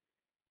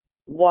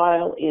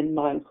while in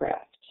Minecraft.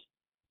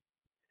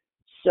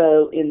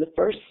 So in the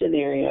first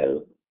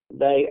scenario,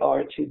 they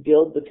are to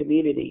build the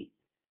community.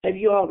 Have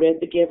you all read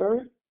The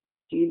Giver?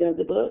 Do you know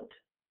the book?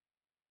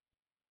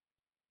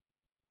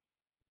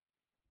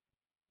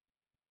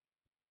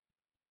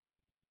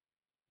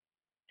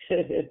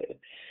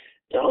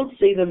 Don't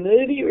see the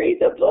movie, read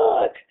the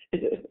book.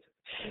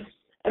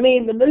 I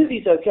mean, the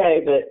movie's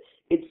okay, but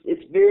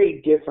it's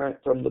very different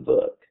from the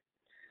book.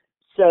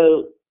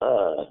 So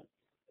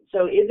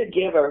in The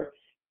Giver,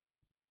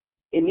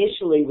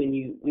 initially when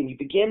you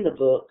begin the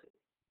book,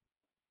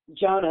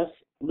 Jonas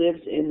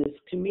lives in this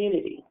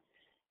community,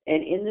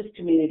 and in this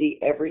community,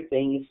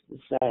 everything is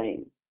the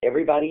same.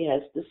 Everybody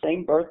has the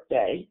same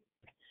birthday.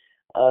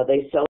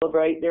 They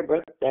celebrate their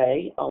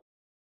birthday on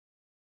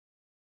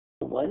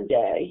one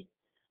day.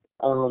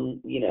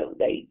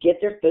 They get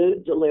their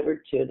food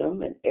delivered to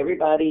them, and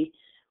everybody,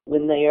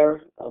 when they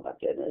are, oh my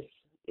goodness,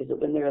 is it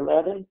when they're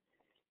 11?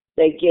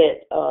 They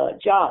get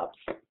jobs,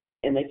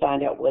 and they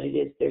find out what it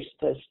is they're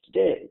supposed to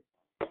do.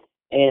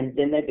 And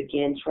then they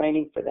begin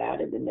training for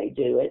that, and then they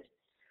do it.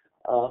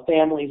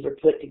 Families are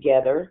put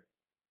together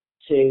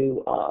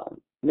to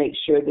make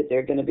sure that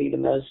they're going to be the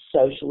most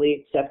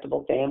socially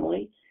acceptable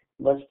family.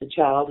 Once the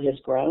child has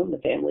grown, the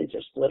families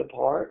are split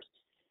apart.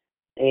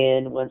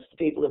 And once the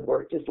people have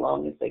worked as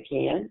long as they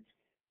can,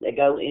 they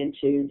go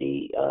into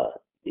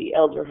the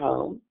elder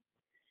home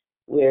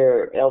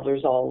where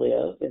elders all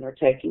live and are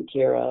taken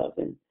care of.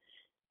 And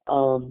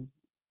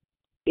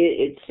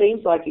it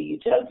seems like a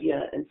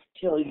utopia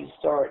until you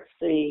start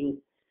seeing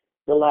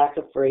the lack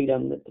of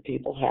freedom that the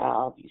people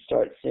have. You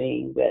start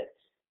seeing that,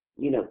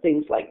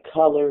 things like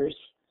colors,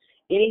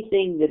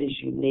 anything that is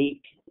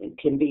unique and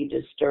can be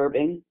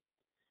disturbing,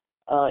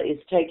 is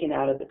taken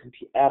out of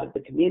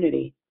the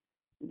community.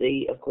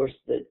 Of course,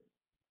 the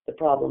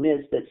problem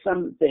is that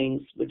some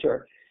things which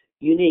are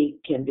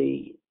unique can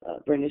be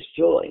bring us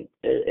joy,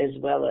 as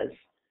well as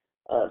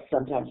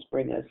sometimes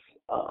bring us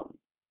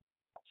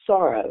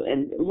sorrow.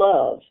 And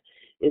love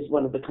is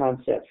one of the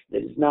concepts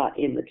that is not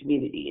in the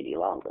community any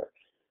longer,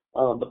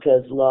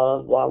 because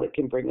love, while it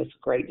can bring us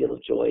a great deal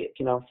of joy, it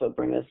can also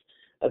bring us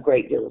a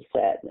great deal of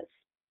sadness.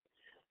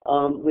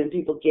 When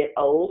people get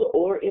old,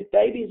 or if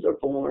babies are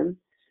born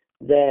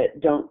that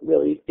don't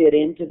really fit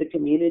into the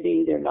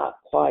community, they're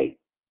not quite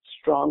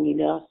strong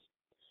enough,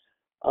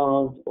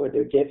 or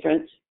they're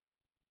different,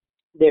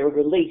 they're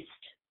released.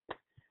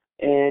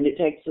 And it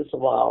takes us a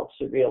while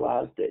to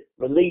realize that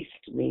released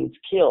means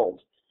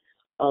killed.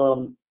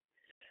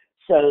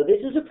 So this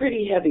is a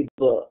pretty heavy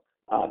book,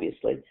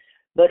 obviously.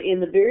 But in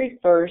the very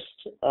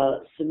first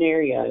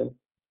scenario,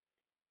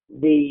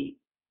 the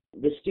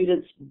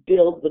students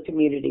build the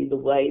community the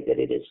way that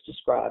it is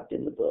described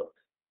in the book.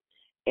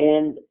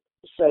 And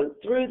so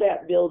through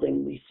that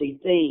building, we see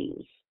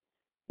themes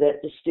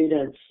that the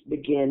students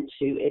begin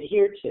to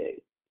adhere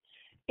to.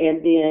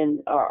 And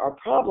then our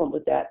problem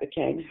with that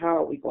became, how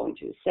are we going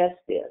to assess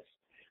this?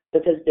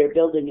 Because they're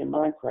building in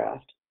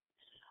Minecraft.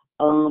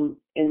 And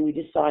we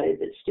decided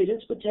that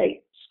students would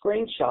take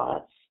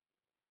screenshots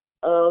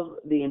of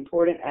the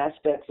important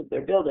aspects of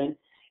their building,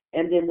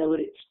 and then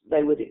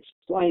they would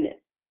explain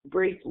it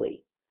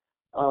briefly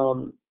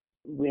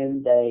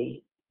when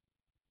they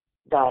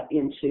got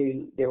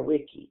into their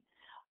wiki.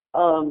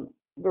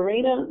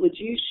 Verena, would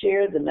you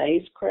share the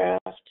Mazecraft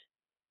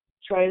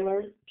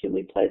trailer? Can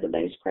we play the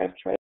Mazecraft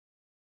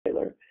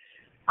trailer?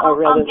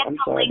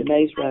 The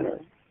Maze Runner.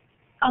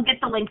 I'll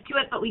get the link to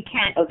it, but we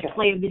can't Okay.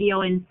 play a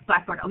video in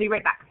Blackboard. I'll be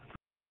right back.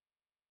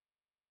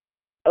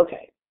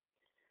 Okay.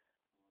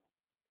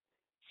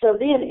 So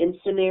then in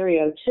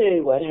scenario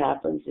 2, what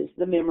happens is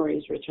the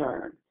memories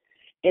return.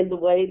 And the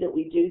way that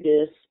we do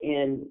this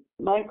in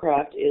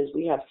Minecraft is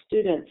we have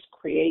students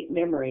create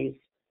memories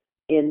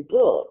in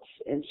books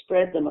and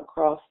spread them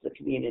across the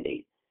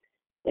community.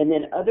 And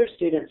then other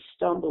students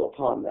stumble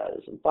upon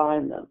those and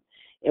find them.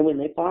 And when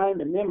they find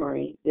the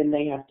memory, then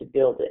they have to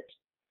build it.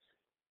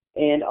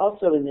 And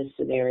also in this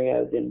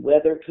scenario, then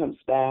weather comes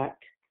back.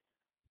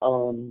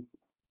 All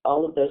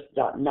of those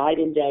night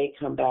and day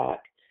come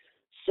back.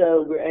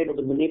 So we're able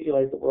to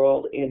manipulate the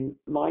world in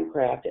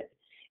Minecraft.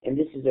 And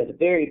this is at a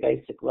very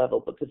basic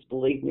level, because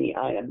believe me,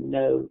 I am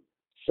no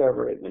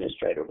server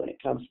administrator when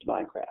it comes to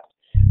Minecraft.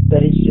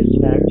 But it's just a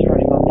matter of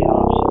turning on the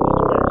options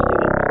to let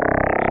students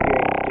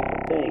experience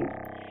different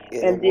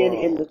things. And then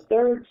in the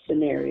third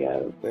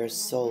scenario, where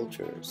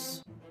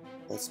soldiers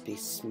must be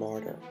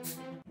smarter,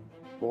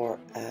 more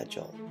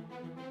agile,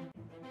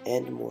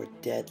 and more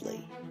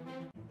deadly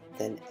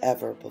than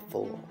ever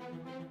before.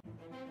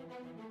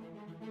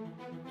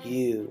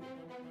 You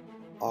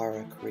are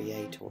a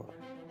creator.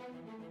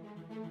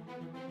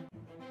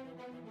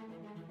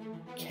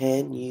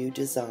 Can you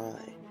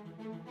design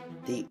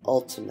the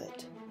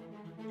ultimate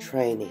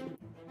training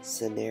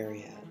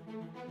scenario?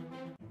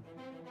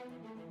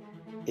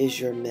 Is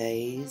your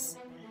maze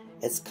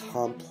as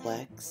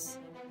complex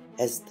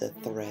as the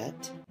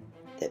threat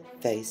that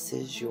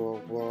faces your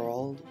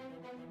world?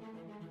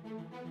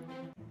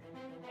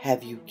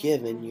 Have you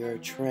given your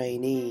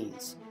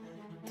trainees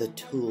the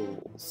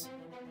tools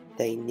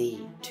they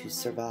need to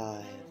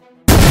survive?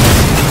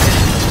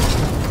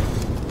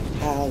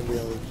 How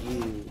will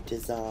you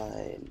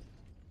design?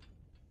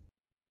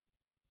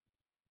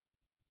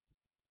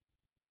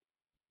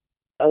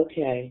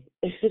 Okay.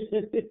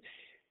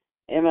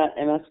 Am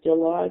I still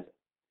live?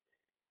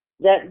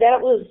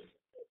 That was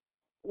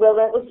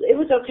it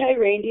was okay,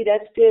 Randy.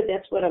 That's good.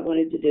 That's what I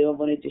wanted to do. I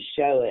wanted to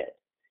show it.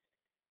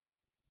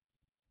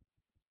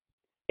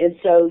 And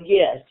so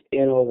yes,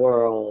 in a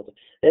world.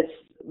 That's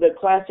the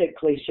classic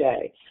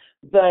cliche.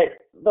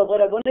 But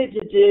what I wanted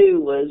to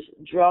do was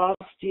draw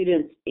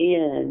students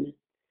in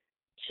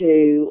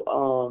to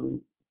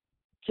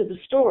the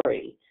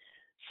story.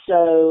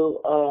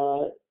 So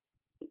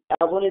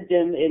I wanted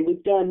them, and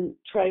we've done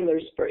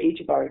trailers for each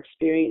of our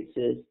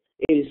experiences.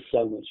 It is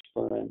so much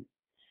fun.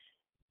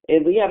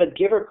 And we have a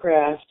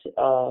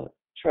Givercraft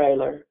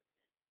trailer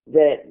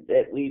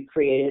that we've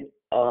created.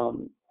 I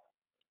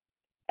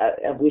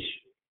wish.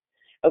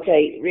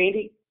 Okay,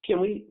 Randy, can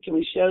we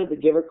show the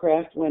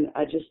Givercraft one?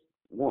 I just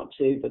want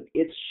to, but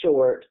it's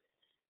short,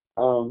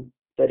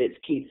 but it's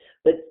key.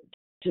 But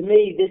to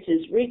me, this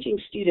is reaching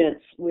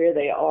students where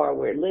they are,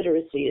 where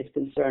literacy is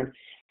concerned.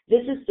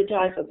 This is the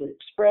type of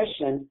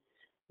expression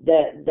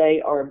that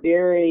they are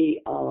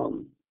very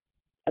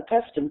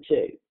accustomed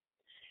to.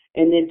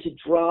 And then to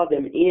draw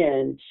them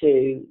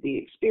into the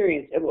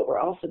experience. And what we're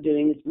also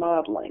doing is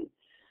modeling,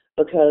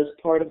 because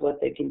part of what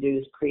they can do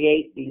is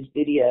create these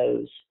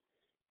videos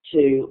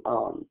to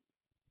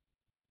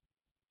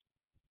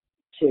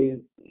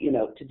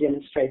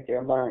demonstrate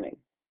their learning.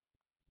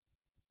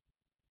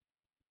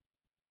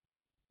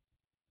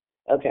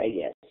 Okay,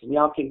 yes. And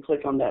y'all can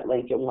click on that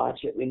link and watch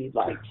it when you'd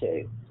like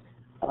to.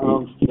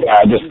 Yeah,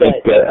 I just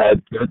think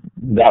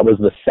that was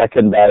the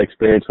second bad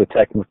experience with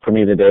tech for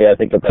me today. I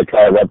think if I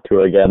try a web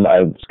tour again,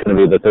 it's going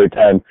to be the third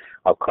time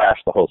I'll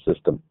crash the whole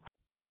system.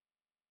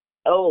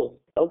 Oh,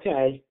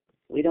 okay.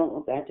 We don't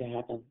want that to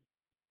happen.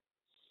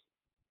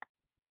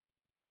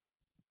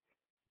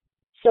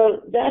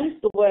 So that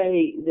is the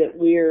way that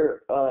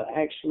we're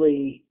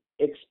actually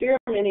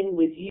experimenting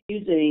with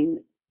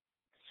using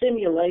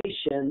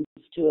simulations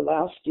to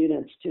allow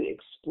students to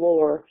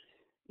explore,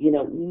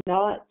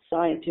 not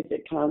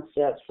scientific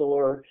concepts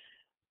or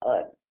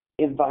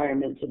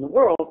environments in the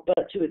world,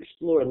 but to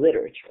explore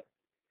literature,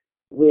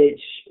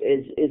 which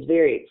is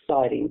very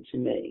exciting to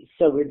me.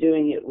 So we're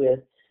doing it with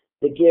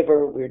The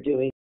Giver, we're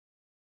doing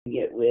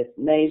it with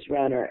Maze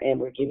Runner, and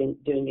we're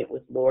doing it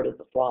with Lord of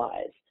the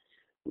Flies.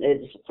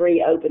 It's a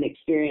free, open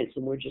experience,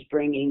 and we're just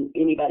bringing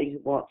anybody who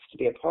wants to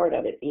be a part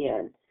of it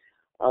in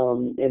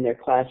their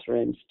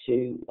classrooms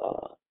to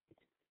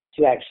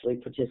actually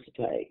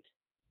participate.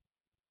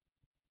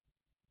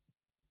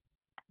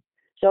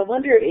 So I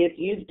wonder if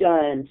you've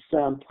done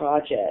some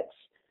projects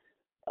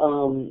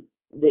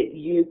that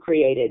you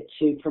created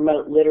to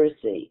promote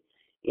literacy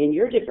in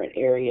your different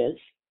areas,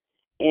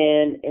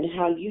 and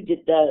how you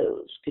did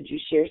those. Could you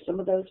share some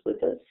of those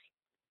with us?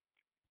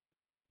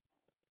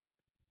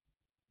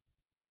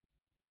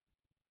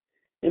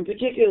 And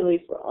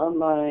particularly for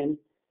online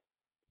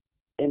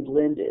and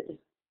blended.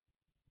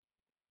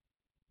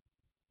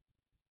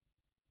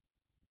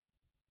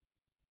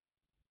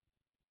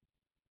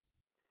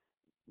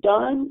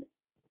 Don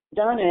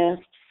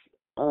asks,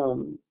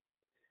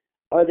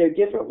 are there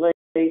different ways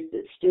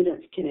that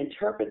students can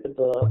interpret the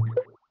book,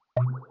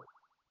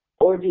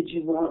 or did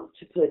you want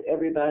to put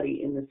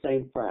everybody in the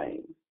same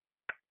frame?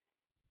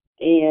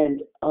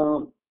 And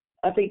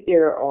I think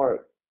there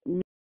are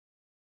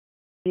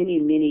many,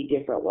 many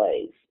different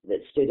ways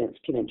that students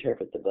can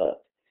interpret the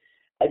book.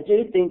 I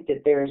do think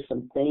that there are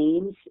some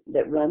themes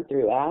that run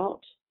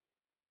throughout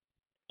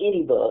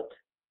any book,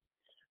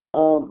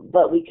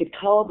 but we could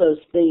call those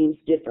themes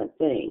different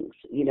things.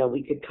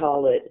 We could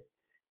call it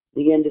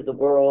the end of the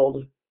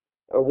world,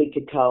 or we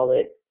could call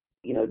it,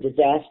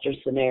 disaster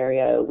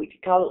scenario. We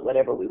could call it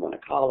whatever we want to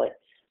call it,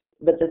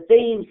 but the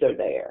themes are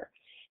there.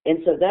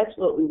 And so that's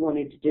what we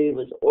wanted to do,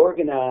 was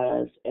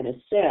organize and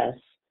assess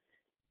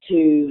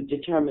to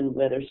determine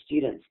whether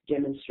students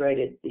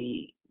demonstrated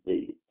the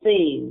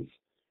themes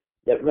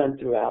that run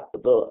throughout the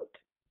book.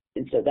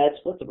 And so that's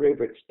what the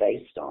rubric's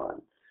based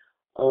on.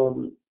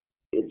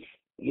 It's,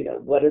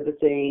 what are the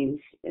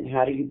themes and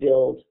how do you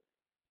build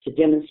to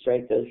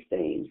demonstrate those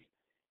themes?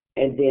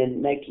 And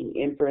then making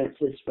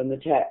inferences from the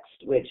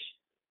text, which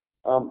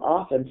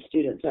often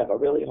students have a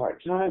really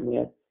hard time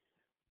with,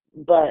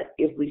 But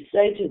if we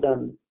say to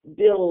them,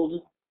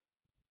 build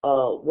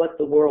what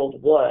the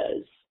world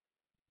was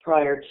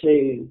prior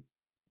to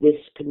this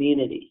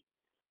community,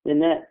 then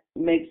that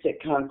makes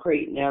it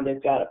concrete. Now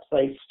they've got a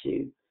place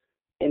to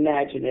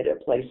imagine it,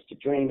 a place to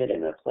dream it,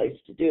 and a place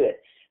to do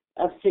it.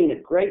 I've seen a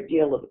great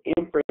deal of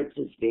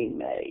inferences being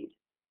made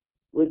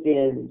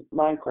within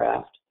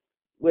Minecraft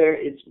where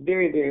it's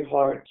very, very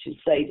hard to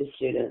say to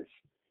students,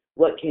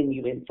 what can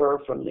you infer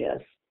from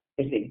this,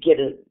 and then get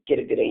a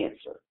good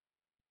answer.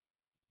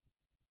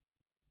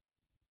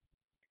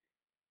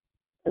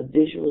 A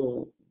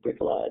visual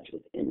bricolage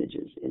with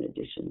images in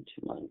addition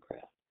to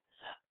Minecraft.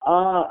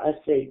 I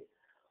see.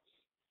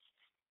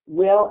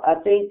 Well, I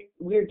think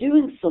we're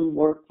doing some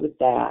work with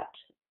that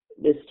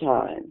this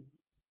time.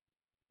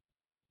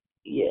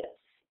 Yes.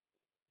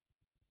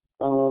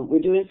 We're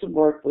doing some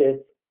work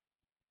with,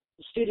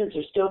 students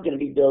are still going to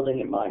be building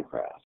in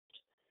Minecraft,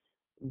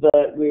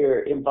 but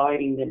we're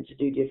inviting them to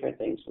do different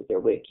things with their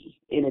wiki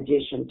in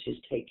addition to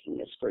taking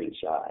a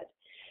screenshot.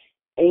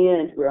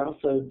 And we're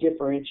also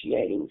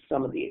differentiating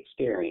some of the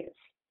experience.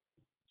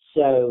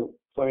 So,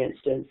 for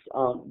instance,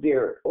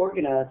 we're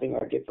organizing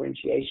our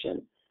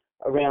differentiation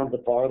around the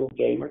Bartle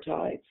gamer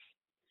types.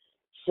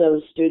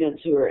 So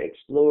students who are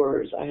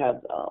explorers, I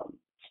have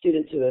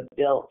students who have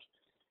built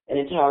an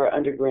entire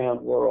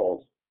underground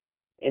world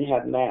and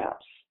have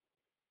maps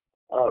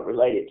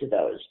related to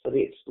those for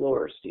the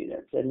explorer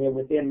students. And then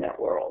within that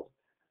world,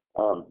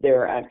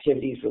 there are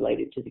activities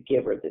related to the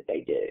giver that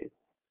they do.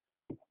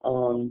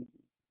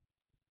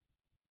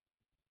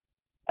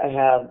 I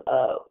have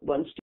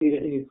one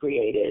student who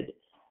created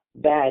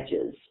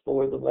badges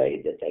for the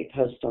way that they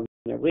post on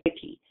their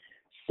wiki,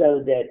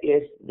 so that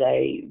if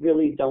they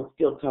really don't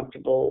feel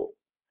comfortable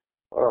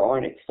or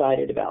aren't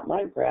excited about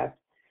Minecraft,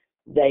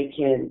 they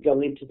can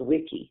go into the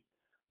wiki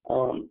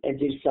and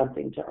do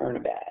something to earn a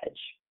badge.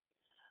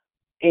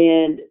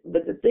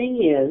 But the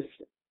thing is,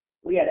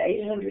 we had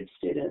 800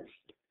 students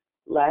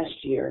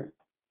last year,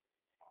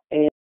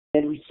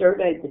 and we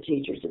surveyed the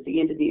teachers at the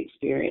end of the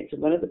experience,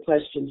 and one of the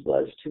questions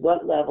was, to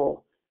what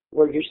level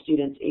were your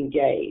students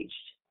engaged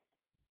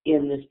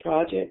in this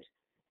project?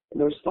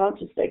 And the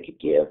responses they could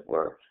give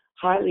were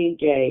highly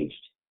engaged,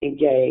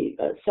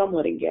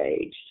 somewhat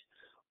engaged,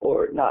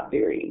 or not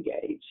very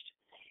engaged.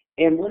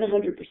 And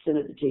 100%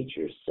 of the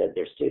teachers said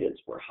their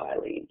students were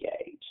highly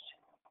engaged.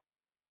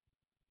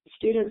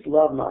 Students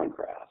love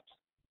Minecraft.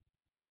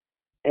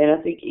 And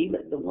I think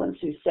even the ones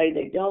who say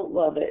they don't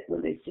love it,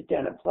 when they sit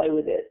down and play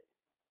with it,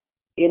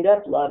 end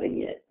up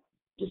loving it,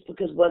 just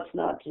because what's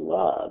not to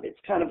love? It's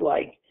kind of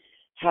like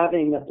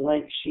having a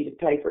blank sheet of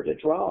paper to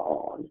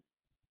draw on,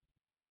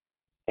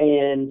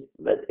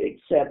 but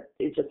except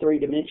it's a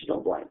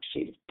three-dimensional blank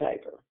sheet of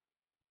paper.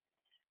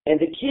 And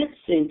the kids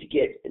seem to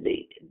get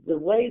the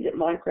way that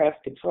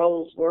Minecraft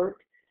controls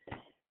work.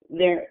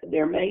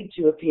 They're made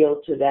to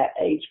appeal to that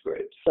age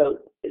group. So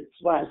it's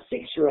why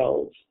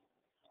 6-year-olds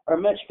are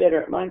much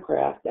better at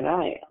Minecraft than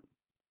I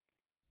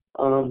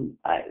am.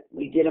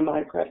 We did a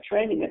Minecraft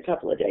training a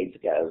couple of days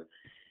ago,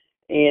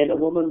 and a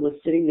woman was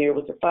sitting there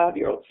with her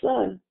 5-year-old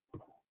son,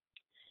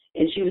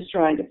 and she was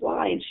trying to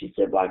fly, and she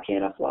said, "Why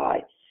can't I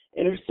fly?"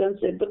 And her son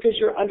said, "Because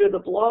you're under the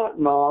block,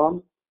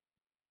 Mom."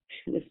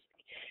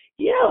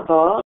 "Yeah,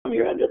 Mom,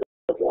 you're under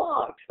the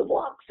block. The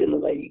block's in the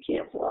way, you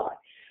can't fly."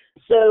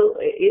 So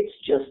it's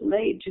just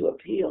made to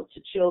appeal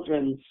to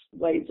children's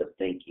ways of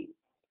thinking.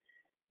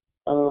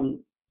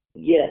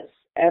 Yes,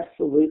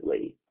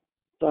 absolutely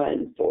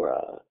fun for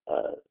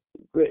a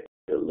Greek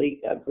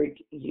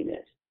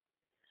unit.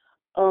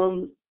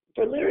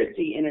 For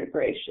literacy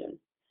integration,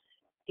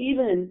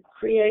 even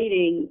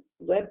creating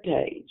web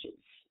pages,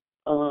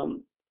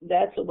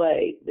 that's a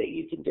way that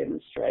you can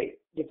demonstrate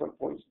different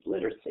forms of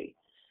literacy,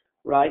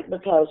 right?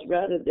 Because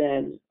rather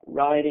than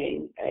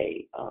writing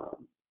a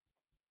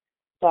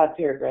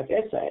 5-paragraph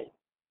essay,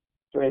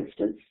 for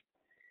instance,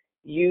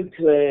 you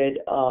could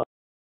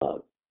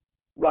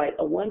write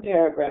a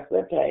 1-paragraph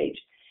web page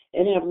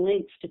and have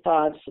links to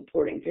 5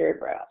 supporting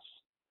paragraphs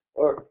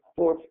or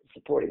 4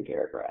 supporting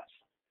paragraphs.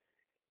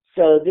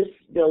 So this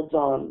builds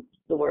on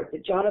the work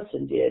that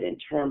Jonathan did in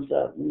terms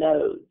of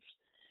nodes.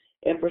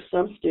 And for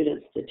some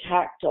students, the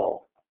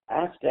tactile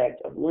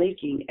aspect of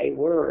linking a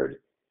word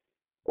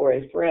or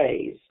a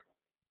phrase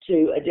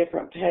to a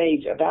different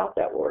page about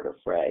that word or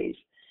phrase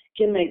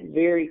can make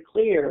very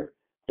clear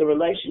the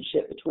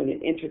relationship between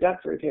an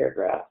introductory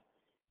paragraph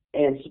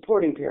and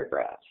supporting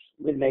paragraphs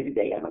when maybe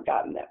they haven't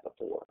gotten that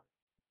before.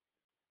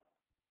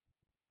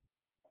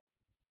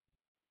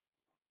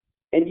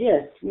 And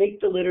yes, sneak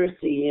the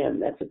literacy in.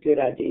 That's a good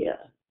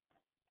idea.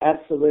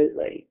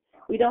 Absolutely.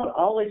 We don't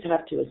always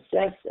have to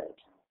assess it.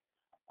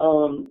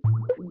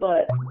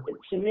 But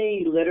to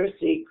me,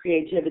 literacy,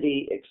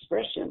 creativity,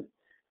 expression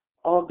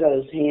all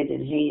goes hand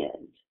in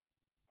hand.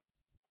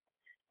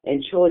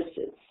 And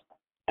choices.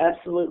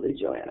 Absolutely,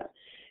 Joanna.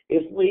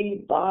 If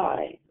we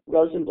buy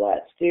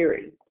Rosenblatt's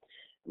theory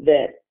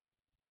that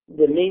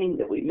the meaning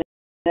that we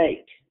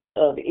make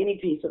of any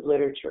piece of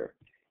literature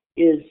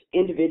is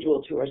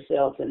individual to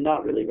ourselves and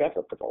not really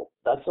replicable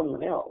by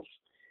someone else,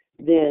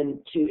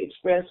 then to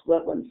express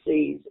what one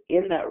sees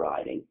in that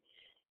writing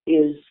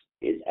is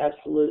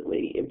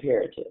absolutely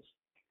imperative.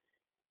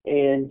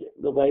 And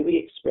the way we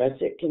express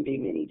it can be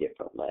many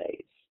different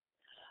ways.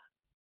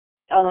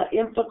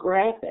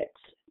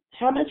 Infographics.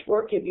 How much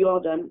work have you all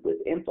done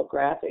with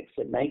infographics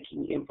and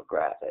making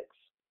infographics?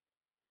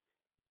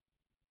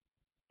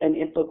 An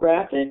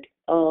infographic,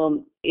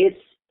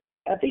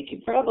 I think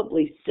you've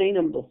probably seen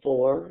them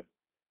before.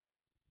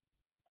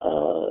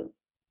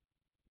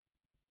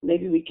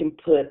 Maybe we can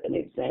put an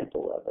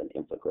example of an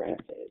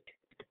infographic.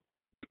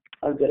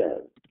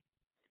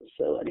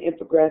 So an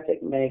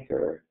infographic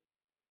maker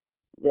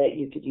that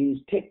you could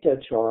use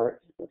PictoChart.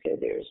 Okay,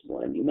 there's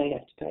one. You may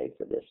have to pay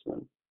for this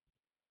one.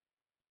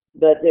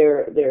 But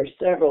there are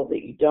several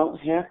that you don't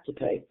have to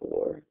pay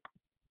for.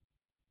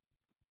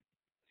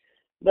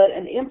 But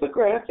an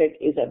infographic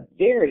is a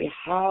very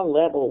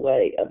high-level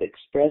way of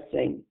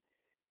expressing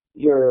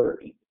your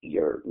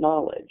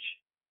knowledge.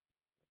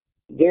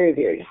 Very,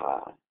 very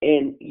high.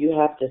 And you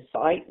have to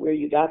cite where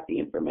you got the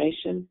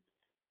information.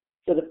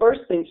 So the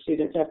first thing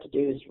students have to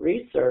do is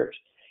research.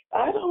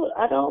 I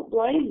don't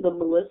blame them,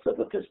 Melissa,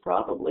 because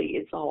probably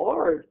it's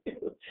hard.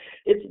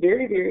 It's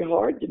very, very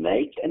hard to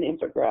make an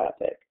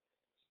infographic.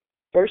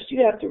 First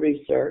you have to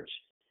research.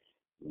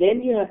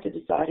 Then you have to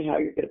decide how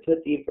you're going to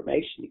put the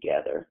information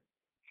together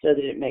so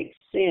that it makes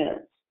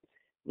sense.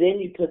 Then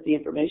you put the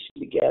information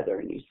together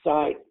and you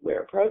cite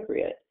where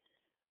appropriate.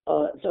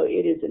 So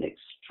it is an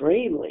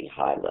extremely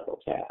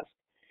high-level task.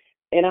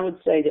 And I would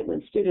say that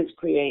when students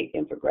create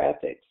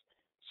infographics,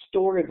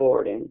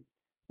 storyboarding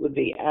would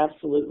be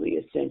absolutely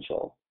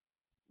essential,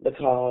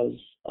 because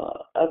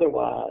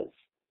otherwise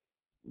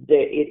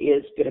it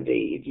is going to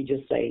be, if you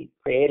just say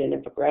create an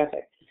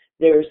infographic,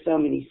 there are so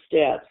many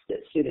steps that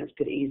students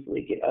could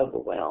easily get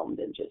overwhelmed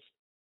and just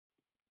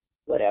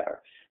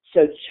whatever.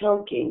 So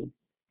chunking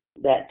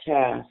that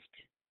task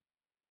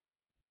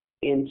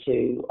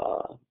into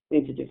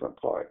different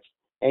parts.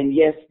 And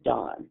yes,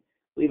 Don,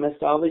 we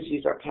must always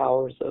use our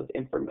powers of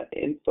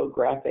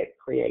infographic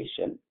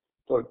creation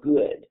for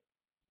good,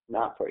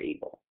 not for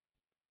evil.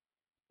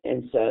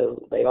 And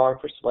so they are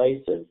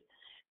persuasive,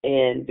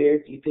 and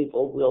very few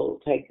people will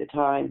take the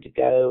time to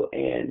go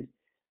and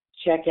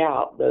check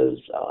out those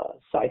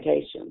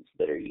citations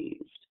that are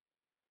used.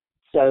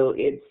 So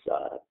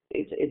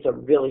it's a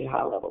really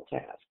high-level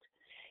task.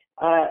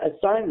 I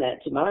assign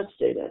that to my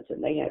students,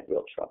 and they had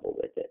real trouble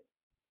with it.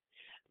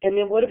 And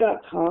then what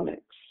about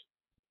comics?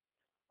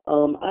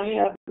 I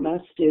have my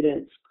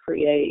students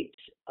create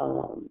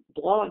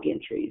blog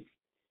entries.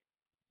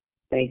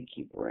 Thank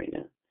you,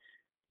 Brina.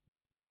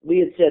 We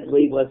had said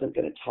Lee wasn't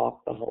going to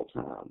talk the whole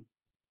time,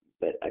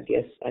 but I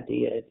guess I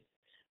did.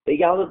 But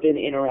y'all have been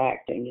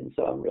interacting, and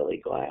so I'm really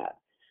glad.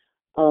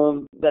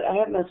 But I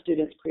have my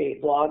students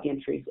create blog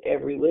entries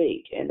every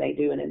week, and they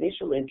do an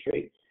initial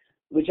entry,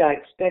 which I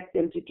expect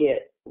them to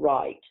get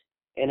right.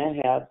 And I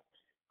have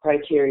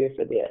criteria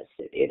for this.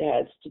 It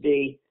has to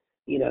be,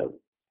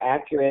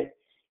 accurate.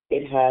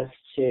 It has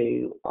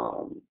to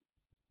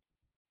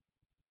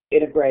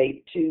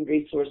integrate 2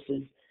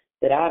 resources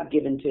that I've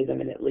given to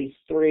them, and at least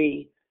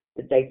 3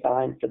 that they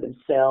find for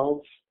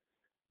themselves.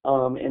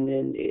 And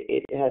then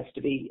it has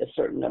to be a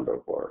certain number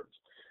of words.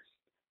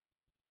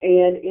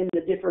 And in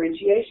the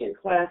differentiation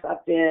class,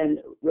 I've been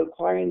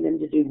requiring them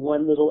to do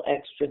one little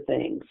extra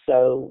thing.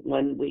 So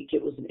one week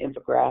it was an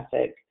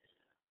infographic.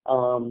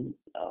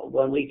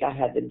 1 week I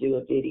had them do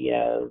a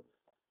video.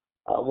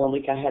 1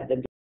 week I had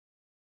them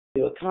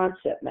do a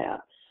concept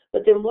map.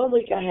 But then 1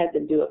 week I had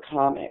them do a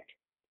comic.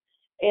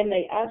 And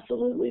they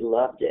absolutely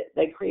loved it.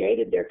 They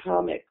created their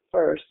comic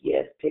first.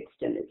 Yes,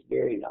 Pixton is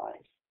very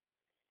nice.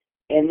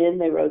 And then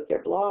they wrote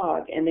their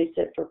blog, and they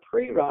said for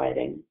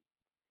pre-writing,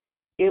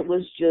 it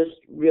was just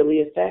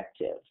really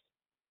effective.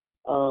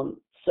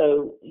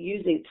 So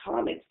using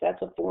comics,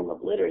 that's a form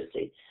of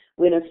literacy.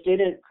 When a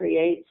student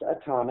creates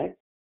a comic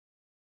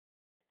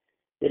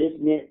that is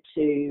meant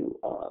to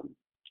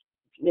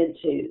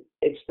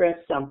express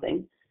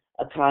something,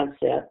 a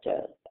concept,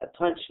 a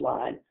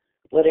punchline,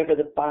 whatever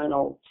the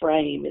final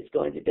frame is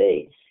going to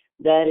be,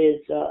 that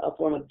is a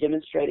form of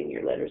demonstrating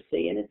your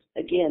literacy. And it's,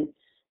 again,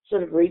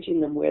 sort of reaching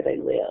them where they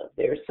live.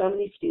 There are so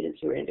many students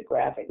who are into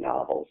graphic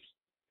novels.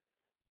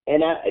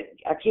 And I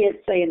can't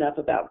say enough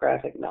about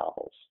graphic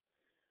novels,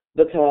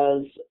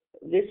 because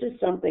this is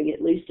something,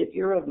 at least if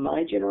you're of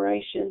my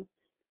generation,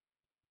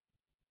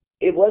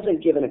 it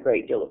wasn't given a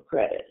great deal of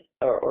credit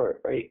or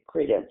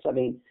credence. I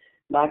mean,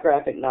 my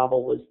graphic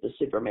novel was the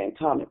Superman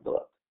comic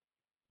book.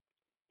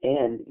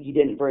 And you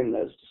didn't bring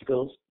those to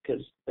schools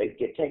because they'd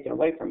get taken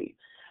away from you.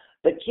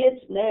 But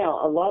kids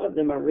now, a lot of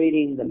them are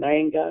reading the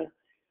manga,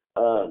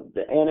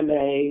 the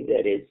anime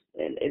that is,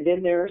 and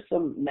then there are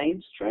some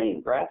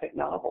mainstream graphic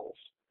novels.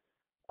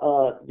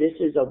 This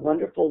is a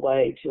wonderful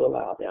way to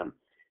allow them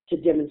to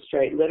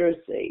demonstrate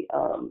literacy.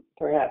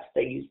 Perhaps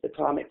they use the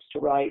comics to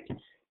write,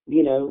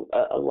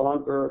 a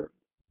longer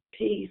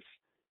piece,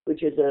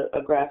 which is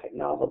a graphic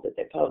novel that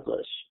they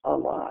publish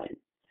online.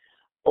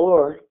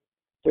 Or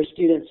for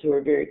students who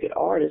are very good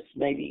artists,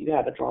 maybe you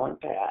have a drawing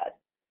pad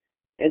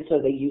And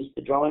so they use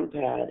the drawing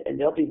pad, and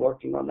they'll be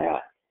working on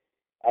that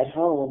at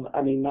home.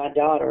 I mean, my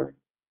daughter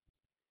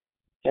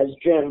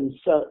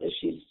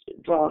she's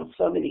drawn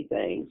so many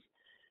things,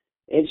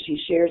 and she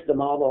shares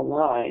them all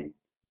online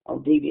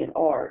on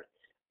DeviantArt.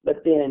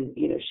 But then,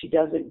 she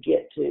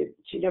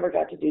never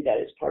got to do that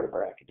as part of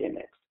her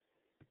academics.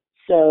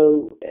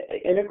 So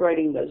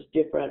integrating those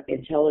different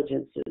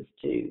intelligences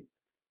to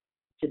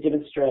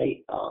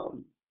demonstrate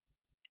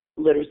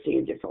literacy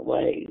in different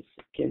ways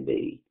can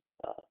be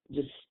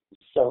just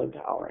so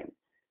empowering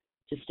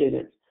to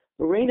students.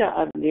 Marina,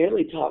 I've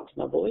nearly talked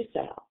my voice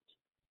out.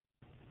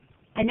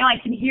 I know, I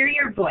can hear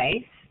your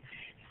voice.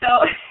 So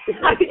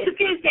I was just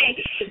going to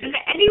say, if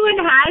anyone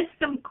has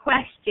some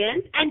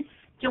questions, and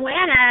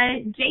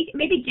Joanna,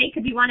 maybe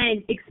Jacob, you want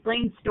to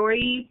explain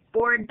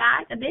storyboard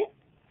that a bit?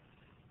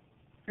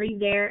 Are you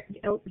there?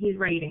 Oh, he's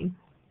writing.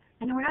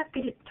 I know we're not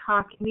good at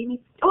talking.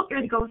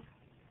 There it goes.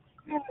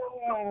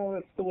 Well,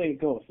 that's the way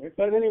it goes, right?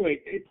 But anyway,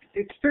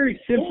 it's very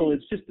simple.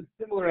 It's just a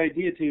similar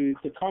idea to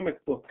the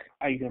comic book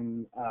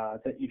item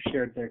that you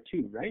shared there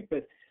too, right?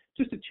 But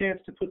just a chance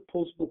to put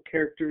posable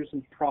characters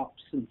and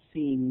props and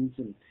scenes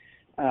and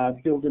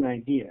build an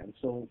idea. And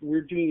so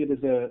we're doing it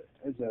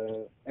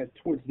as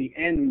towards the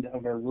end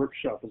of our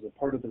workshop as a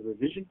part of the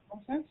revision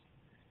process,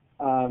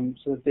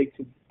 so that they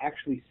could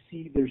actually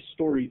see their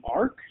story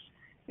arc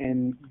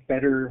and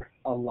better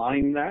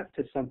align that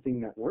to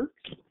something that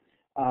works.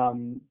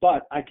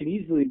 But I can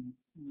easily,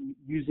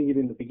 using it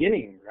in the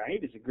beginning,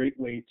 right, is a great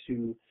way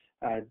to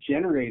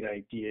generate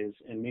ideas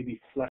and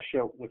maybe flesh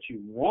out what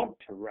you want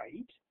to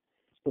write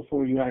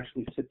before you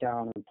actually sit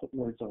down and put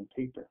words on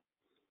paper.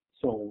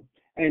 So,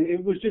 and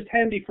it was just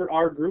handy for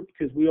our group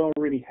because we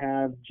already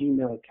have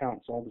Gmail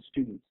accounts, all the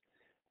students,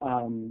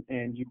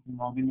 and you can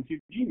log in with your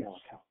Gmail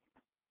account.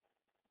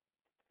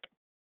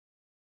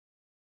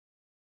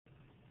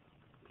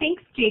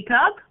 Thanks,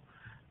 Jacob.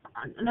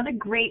 Another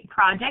great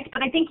project,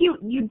 but I think you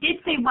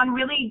did say one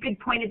really good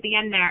point at the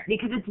end there,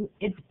 because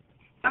it's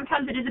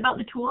sometimes it is about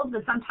the tools,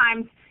 but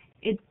sometimes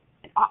it's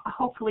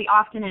hopefully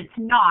often it's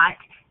not.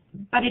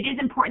 But it is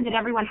important that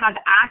everyone has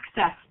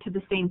access to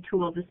the same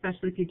tools,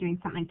 especially if you're doing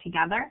something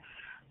together.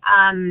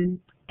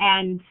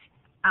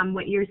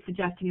 What you're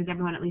suggesting is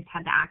everyone at least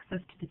had the access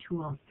to the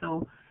tools.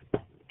 So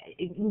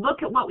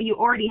look at what you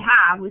already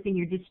have within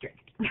your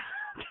district.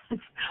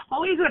 That's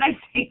always what I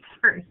say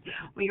first.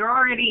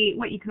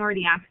 What you can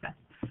already access.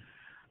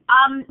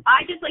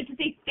 I'd just like to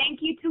say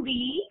thank you to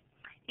Lee.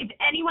 If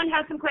anyone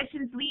has some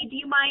questions, Lee, do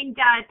you mind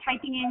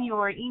typing in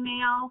your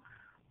email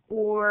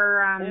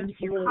or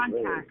your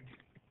contact?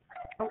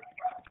 Oh,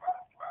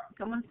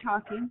 someone's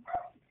talking.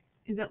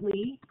 Is it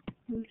Lee?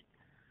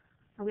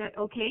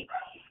 Okay.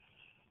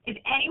 If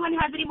anyone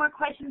has any more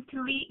questions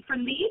for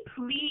Lee,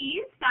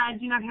 please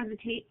do not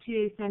hesitate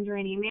to send her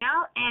an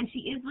email. And she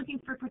is looking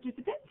for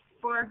participants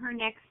for her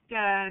next.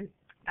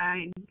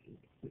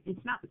 It's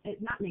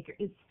not Maker.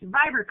 It's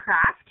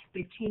SurvivorCraft.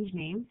 They've changed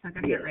names, so I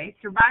got to get it right.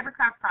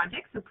 SurvivorCraft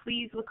project. So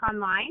please look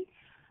online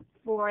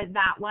for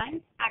that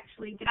one.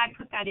 Actually, did I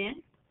put that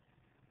in?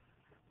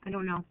 I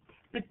don't know.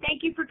 But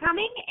thank you for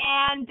coming,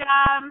 and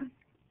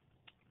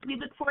we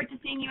look forward to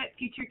seeing you at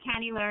future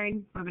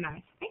CANeLearn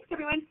webinars. Thanks,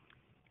 everyone.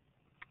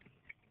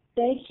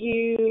 Thank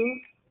you.